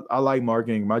 I like Mark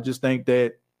Ingram. I just think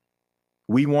that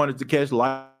we wanted to catch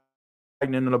lightning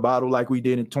in the bottle like we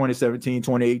did in 2017,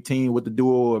 2018 with the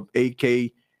duo of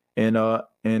AK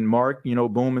and Mark,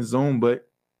 boom and zoom. But,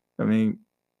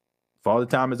 Father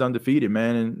Time is undefeated,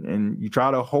 man. And you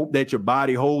try to hope that your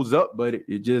body holds up, but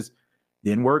it just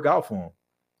didn't work out for him.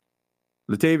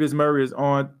 Latavius Murray is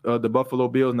on the Buffalo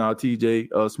Bills now,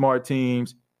 TJ. Smart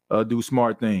teams do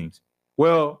smart things.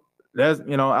 Well, that's,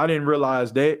 I didn't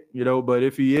realize that, but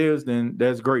if he is, then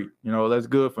that's great. That's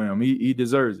good for him. He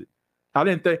deserves it. I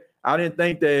didn't think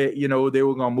that, they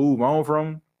were going to move on from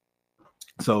him.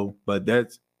 So, but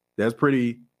that's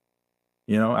pretty,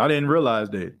 I didn't realize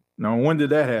that. Now, when did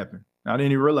that happen? I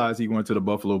didn't even realize he went to the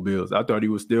Buffalo Bills. I thought he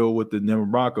was still with the Denver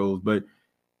Broncos, but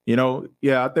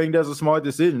I think that's a smart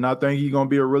decision. I think he's going to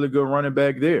be a really good running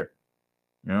back there.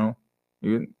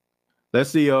 Let's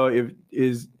see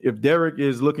if Derek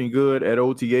is looking good at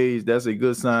OTAs, that's a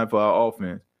good sign for our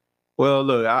offense. Well,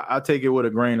 look, I take it with a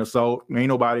grain of salt. Ain't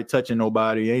nobody touching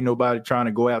nobody. Ain't nobody trying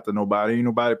to go after nobody. Ain't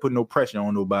nobody putting no pressure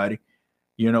on nobody.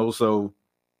 So,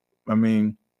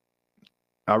 I'd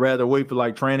rather wait for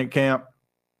like training camp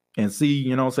and see,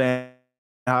 how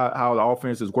the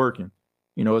offense is working.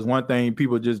 It's one thing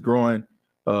people just throwing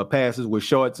passes with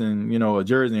shorts and, a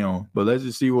jersey on. But let's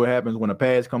just see what happens when the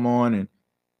pass come on and,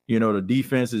 the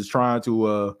defense is trying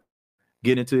to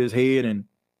get into his head and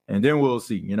then we'll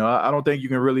see. I don't think you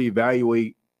can really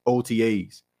evaluate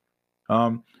OTAs.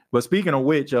 But speaking of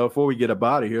which, before we get up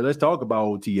out of here, let's talk about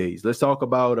OTAs. Let's talk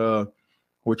about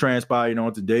what transpired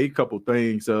on today. A couple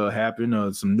things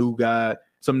happened. Some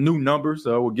new numbers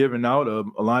were given out.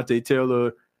 Alontae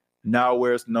Taylor now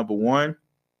wears number 1.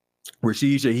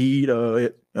 Rashid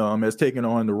Shaheed has taken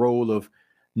on the role of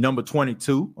number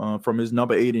 22 from his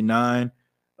number 89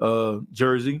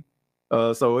 jersey.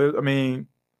 And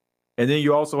then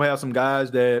you also have some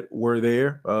guys that were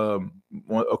there.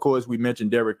 Of course, we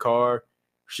mentioned Derek Carr,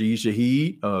 Rashid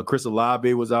Shaheed, Chris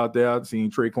Olave was out there. I've seen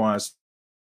Traquan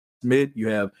Smith. You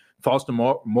have Foster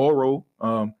Morrow,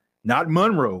 not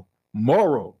Monroe.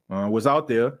 Morrow was out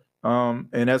there, and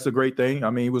that's a great thing.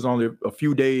 He was only a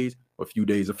few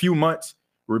months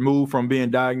removed from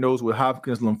being diagnosed with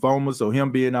Hodgkin's lymphoma. So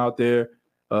him being out there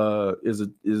is a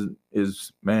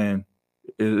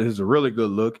really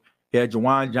good look. He had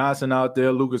Jawan Johnson out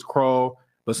there, Lucas Krull,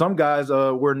 but some guys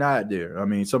were not there.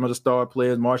 Some of the star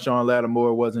players, Marshawn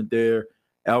Lattimore wasn't there.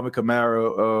 Alvin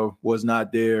Kamara was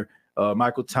not there.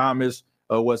 Michael Thomas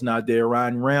was not there.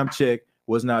 Ryan Ramczyk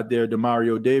was not there.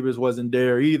 Demario Davis wasn't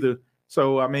there either.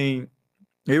 So,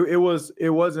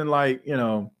 it wasn't like,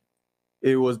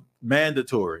 it was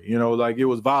mandatory, like it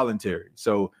was voluntary.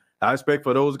 So I expect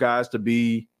for those guys to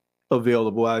be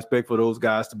available. I expect for those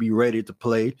guys to be ready to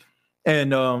play.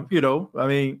 And, I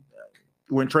mean,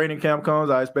 when training camp comes,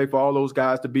 I expect for all those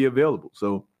guys to be available.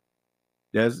 So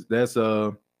that's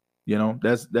a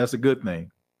good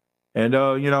thing. And,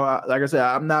 like I said,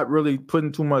 I'm not really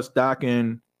putting too much stock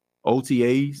in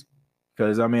OTAs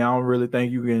because, I mean, I don't really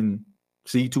think you can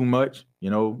see too much.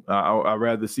 I'd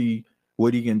rather see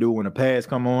what he can do when the pads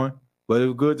come on. But it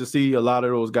was good to see a lot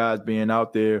of those guys being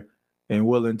out there and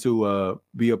willing to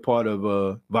be a part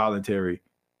of voluntary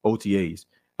OTAs.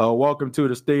 Welcome to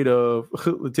the State of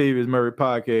Latavius Murray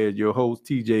podcast, your host,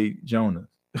 TJ Jonas.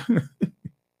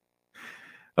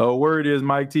 Word is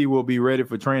Mike T will be ready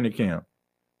for training camp.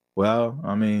 Well,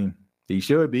 I mean, he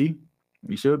should be.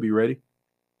 He should be ready.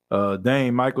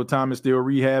 Dang, Michael Thomas still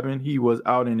rehabbing. He was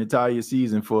out an entire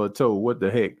season for a toe. What the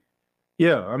heck?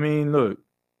 Yeah, I mean, look,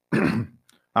 I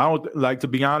don't like to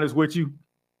be honest with you.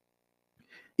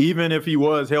 Even if he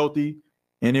was healthy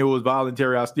and it was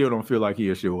voluntary, I still don't feel like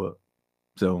he'll show up.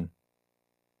 So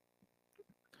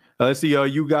let's see.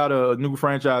 You got a new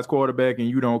franchise quarterback and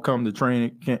you don't come to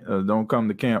training, don't come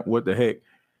to camp. What the heck?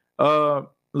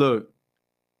 Look,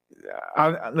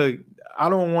 I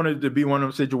don't want it to be one of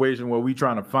those situations where we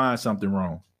trying to find something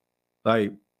wrong.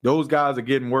 Like those guys are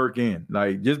getting work in.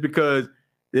 Like just because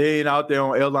they ain't out there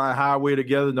on Airline Highway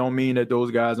together, don't mean that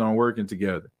those guys aren't working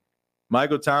together.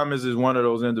 Michael Thomas is one of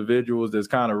those individuals that's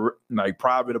kind of like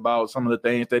private about some of the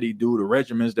things that he do, the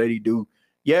regimens that he do.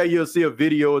 Yeah, you'll see a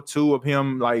video or two of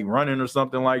him like running or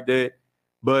something like that.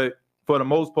 But for the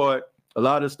most part, a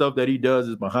lot of stuff that he does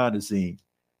is behind the scenes.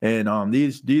 And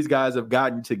these guys have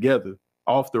gotten together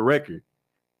off the record,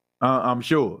 I'm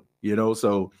sure,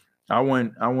 so I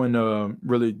wouldn't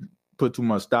really put too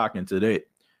much stock into that.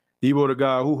 Debo, the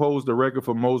guy who holds the record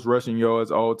for most rushing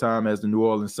yards all time as the New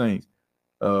Orleans Saints,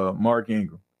 Mark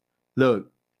Ingram.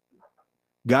 Look,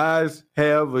 guys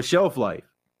have a shelf life,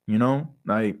 and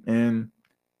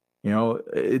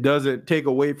it doesn't take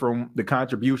away from the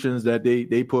contributions that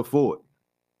they put forward.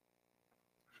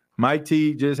 Mike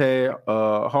T just had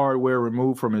hardware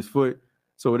removed from his foot,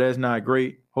 so that's not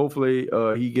great. Hopefully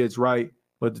he gets right,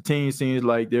 but the team seems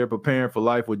like they're preparing for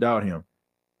life without him.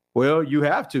 Well, you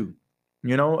have to.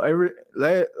 Every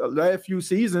last few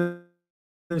seasons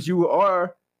you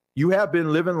have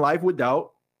been living life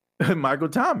without Michael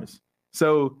Thomas.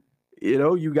 So,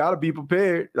 you got to be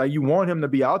prepared. Like you want him to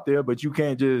be out there, but you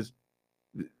can't just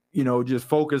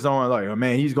focus on like, oh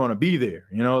man, he's going to be there.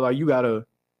 Like you got to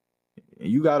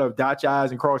dot your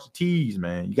I's and cross your T's,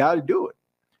 man. You got to do it.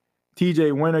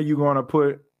 TJ, when are you going to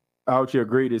put out your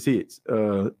greatest hits?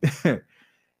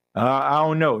 I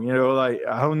don't know. I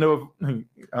don't know if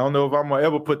I'm gonna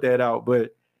ever put that out,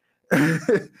 but I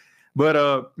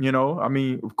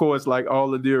mean, of course, like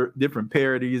all of their different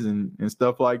parodies and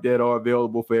stuff like that are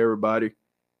available for everybody.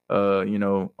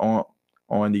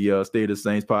 On the State of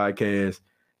Saints podcast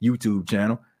YouTube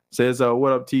channel. Says,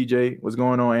 what up, TJ? What's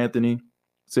going on, Anthony?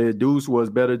 Said Deuce was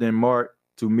better than Mark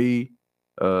to me.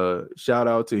 Shout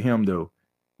out to him though.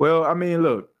 Well, I mean,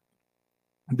 look,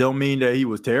 don't mean that he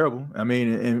was terrible. I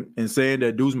mean, and saying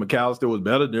that Deuce McAllister was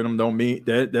better than him don't mean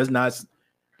that's not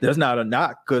a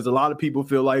knock, because a lot of people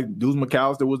feel like Deuce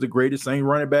McAllister was the greatest Saint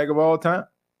running back of all time.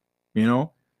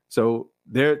 So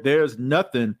there's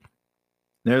nothing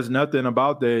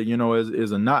about that,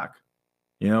 is a knock.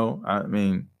 I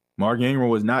mean, Mark Ingram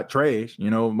was not trash.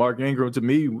 Mark Ingram to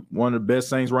me, one of the best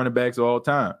Saints running backs of all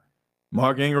time.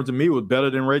 Mark Ingram to me was better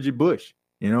than Reggie Bush.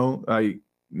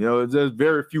 There's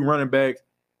very few running backs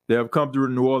that have come through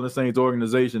the New Orleans Saints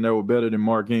organization that were better than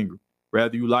Mark Ingram,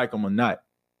 whether you like them or not.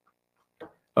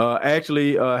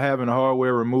 Actually, having the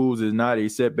hardware removed is not a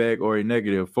setback or a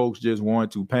negative. Folks just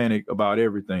want to panic about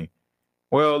everything.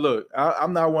 Well, look,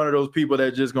 I'm not one of those people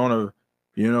that's just going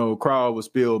to, cry over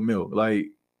spilled milk. Like,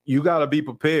 you got to be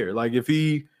prepared. Like, if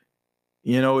he,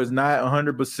 is not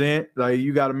 100%, like,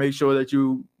 you got to make sure that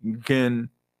you can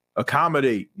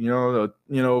accommodate,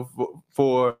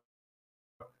 for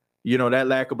that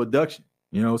lack of production,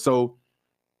 So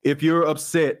if you're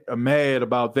upset or mad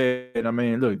about that, I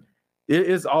mean, look,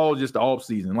 it's all just the off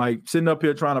season. Like sitting up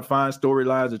here trying to find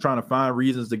storylines and trying to find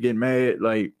reasons to get mad.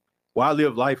 Like, why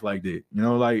live life like that?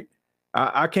 Like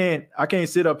I can't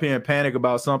sit up here and panic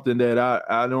about something that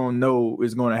I don't know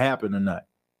is going to happen or not.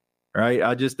 Right.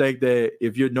 I just think that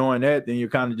if you're doing that, then you're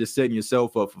kind of just setting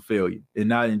yourself up for failure and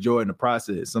not enjoying the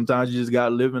process. Sometimes you just got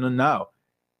to live in the now.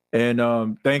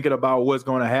 And thinking about what's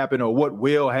going to happen or what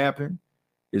will happen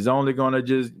is only going to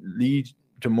just lead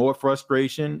to more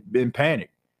frustration and panic.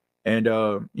 And,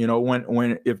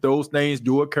 if those things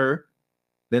do occur,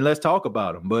 then let's talk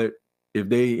about them. But if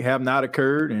they have not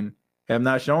occurred and have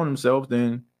not shown themselves,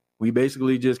 then we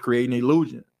basically just creating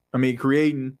illusion.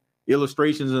 Creating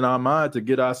illustrations in our mind to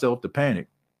get ourselves to panic.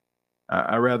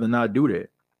 I'd rather not do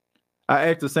that. I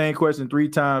asked the same question 3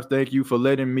 times. Thank you for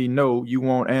letting me know you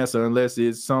won't answer unless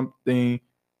it's something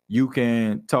you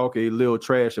can talk a little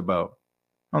trash about.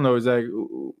 I don't know exactly.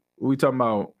 Are we talking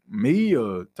about me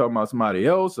or talking about somebody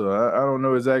else? Or I don't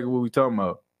know exactly what we talking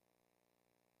about.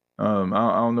 I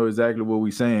don't know exactly what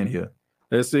we saying here.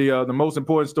 Let's see. The most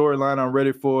important storyline I'm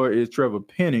ready for is Trevor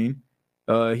Penning.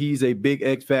 He's a big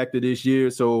X factor this year,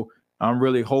 so I'm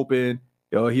really hoping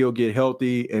he'll get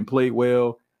healthy and play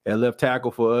well at left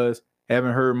tackle for us.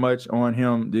 Haven't heard much on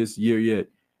him this year yet.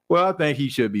 Well, I think he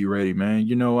should be ready, man.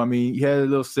 He had a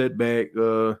little setback,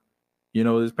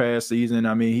 this past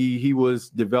season. He was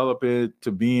developing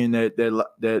to being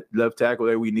that left tackle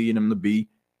that we need him to be.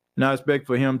 And I expect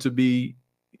for him to be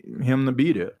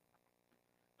there.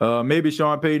 Maybe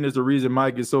Sean Payton is the reason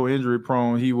Mike is so injury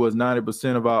prone. He was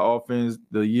 90% of our offense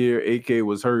the year AK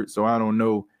was hurt, so I don't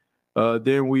know.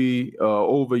 Then we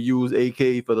overused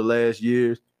AK for the last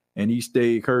years, and he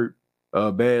stayed hurt.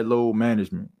 Bad load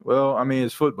management. Well,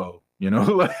 it's football, and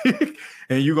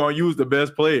you're going to use the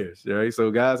best players, right? So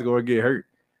guys are going to get hurt.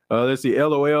 Let's see.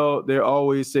 LOL, they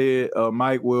always said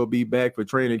Mike will be back for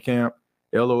training camp.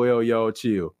 LOL, y'all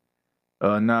chill.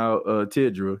 Now,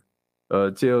 Tidra,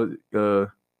 yes,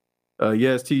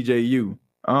 TJU.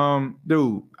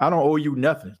 Dude, I don't owe you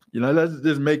nothing. Let's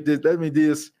just make this, let me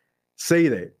just say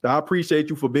that. I appreciate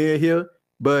you for being here,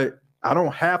 but I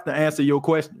don't have to answer your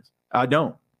questions. I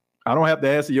don't have to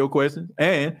answer your questions.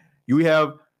 And we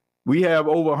have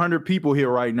over 100 people here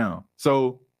right now.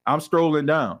 So I'm strolling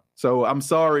down. So I'm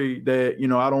sorry that,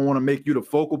 I don't want to make you the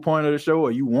focal point of the show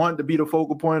or you want to be the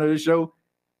focal point of the show.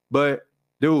 But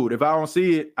dude, if I don't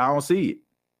see it, I don't see it.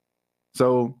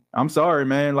 So I'm sorry,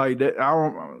 man. Like that,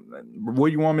 what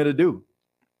do you want me to do?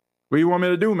 What do you want me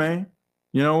to do, man?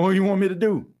 What do you want me to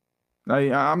do?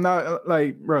 Like, I'm not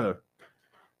like, bro.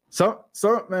 Some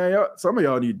of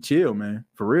y'all need to chill, man.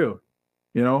 For real.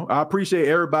 I appreciate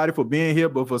everybody for being here,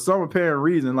 but for some apparent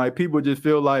reason, like people just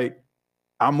feel like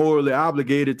I'm morally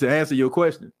obligated to answer your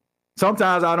question.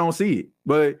 Sometimes I don't see it,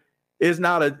 but it's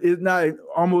not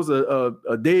almost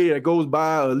a day that goes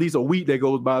by, or at least a week that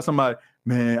goes by. Somebody,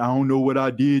 man, I don't know what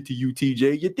I did to you,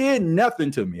 TJ. You did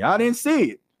nothing to me. I didn't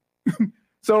see it.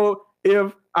 So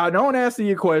if I don't answer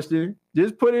your question,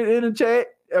 just put it in the chat.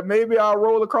 Maybe I'll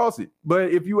roll across it.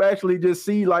 But if you actually just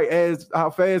see like as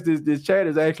how fast this chat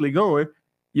is actually going,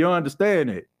 you'll understand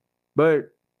it.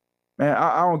 But man,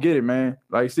 I don't get it, man.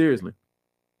 Like seriously.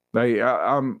 Like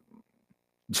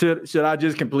should I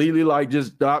just completely like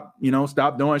just stop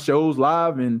doing shows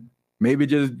live and maybe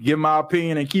just give my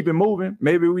opinion and keep it moving?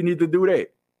 Maybe we need to do that.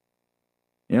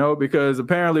 Because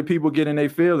apparently people get in their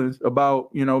feelings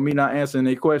about, me not answering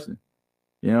their question.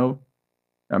 I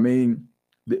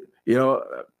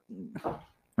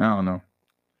don't know.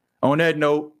 On that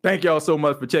note, thank y'all so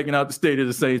much for checking out the State of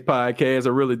the Saints podcast. I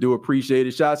really do appreciate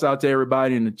it. Shouts out to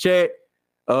everybody in the chat.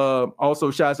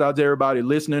 Also, shouts out to everybody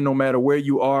listening, no matter where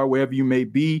you are, wherever you may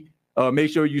be.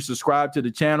 Make sure you subscribe to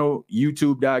the channel,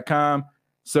 youtube.com,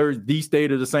 search The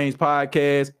State of the Saints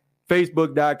podcast,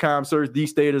 facebook.com, search The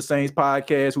State of the Saints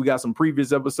podcast. We got some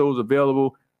previous episodes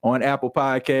available on Apple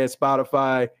Podcasts,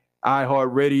 Spotify,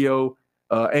 iHeartRadio,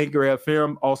 Anchor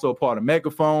FM, also a part of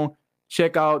Megaphone.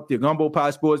 Check out the Gumbo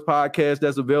Pie Sports podcast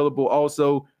that's available.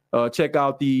 Also, check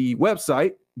out the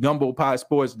website,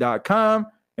 gumbopiesports.com,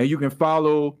 and you can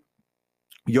follow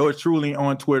yours truly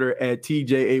on Twitter at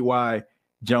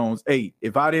TJAYJones8.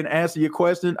 If I didn't answer your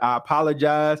question, I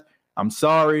apologize. I'm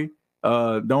sorry.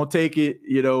 Don't take it,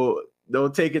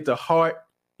 don't take it to heart.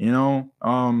 I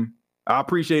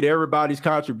appreciate everybody's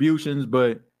contributions,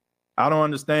 but I don't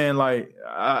understand. Like,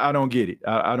 I don't get it.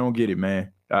 I don't get it,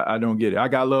 man. I don't get it. I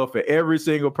got love for every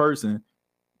single person,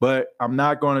 but I'm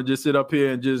not going to just sit up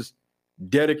here and just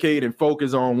dedicate and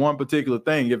focus on one particular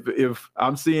thing. If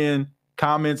I'm seeing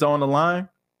comments on the line,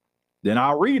 then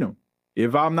I'll read them.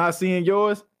 If I'm not seeing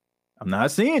yours, I'm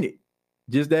not seeing it.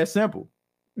 Just that simple.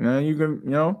 You can,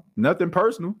 nothing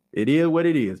personal. It is what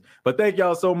it is. But thank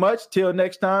y'all so much. Till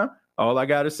next time, all I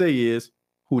got to say is,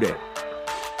 who dat?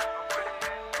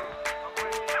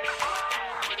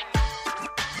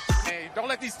 Don't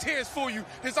let these tears fool you.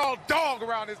 There's all dog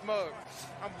around this mug.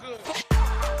 I'm good.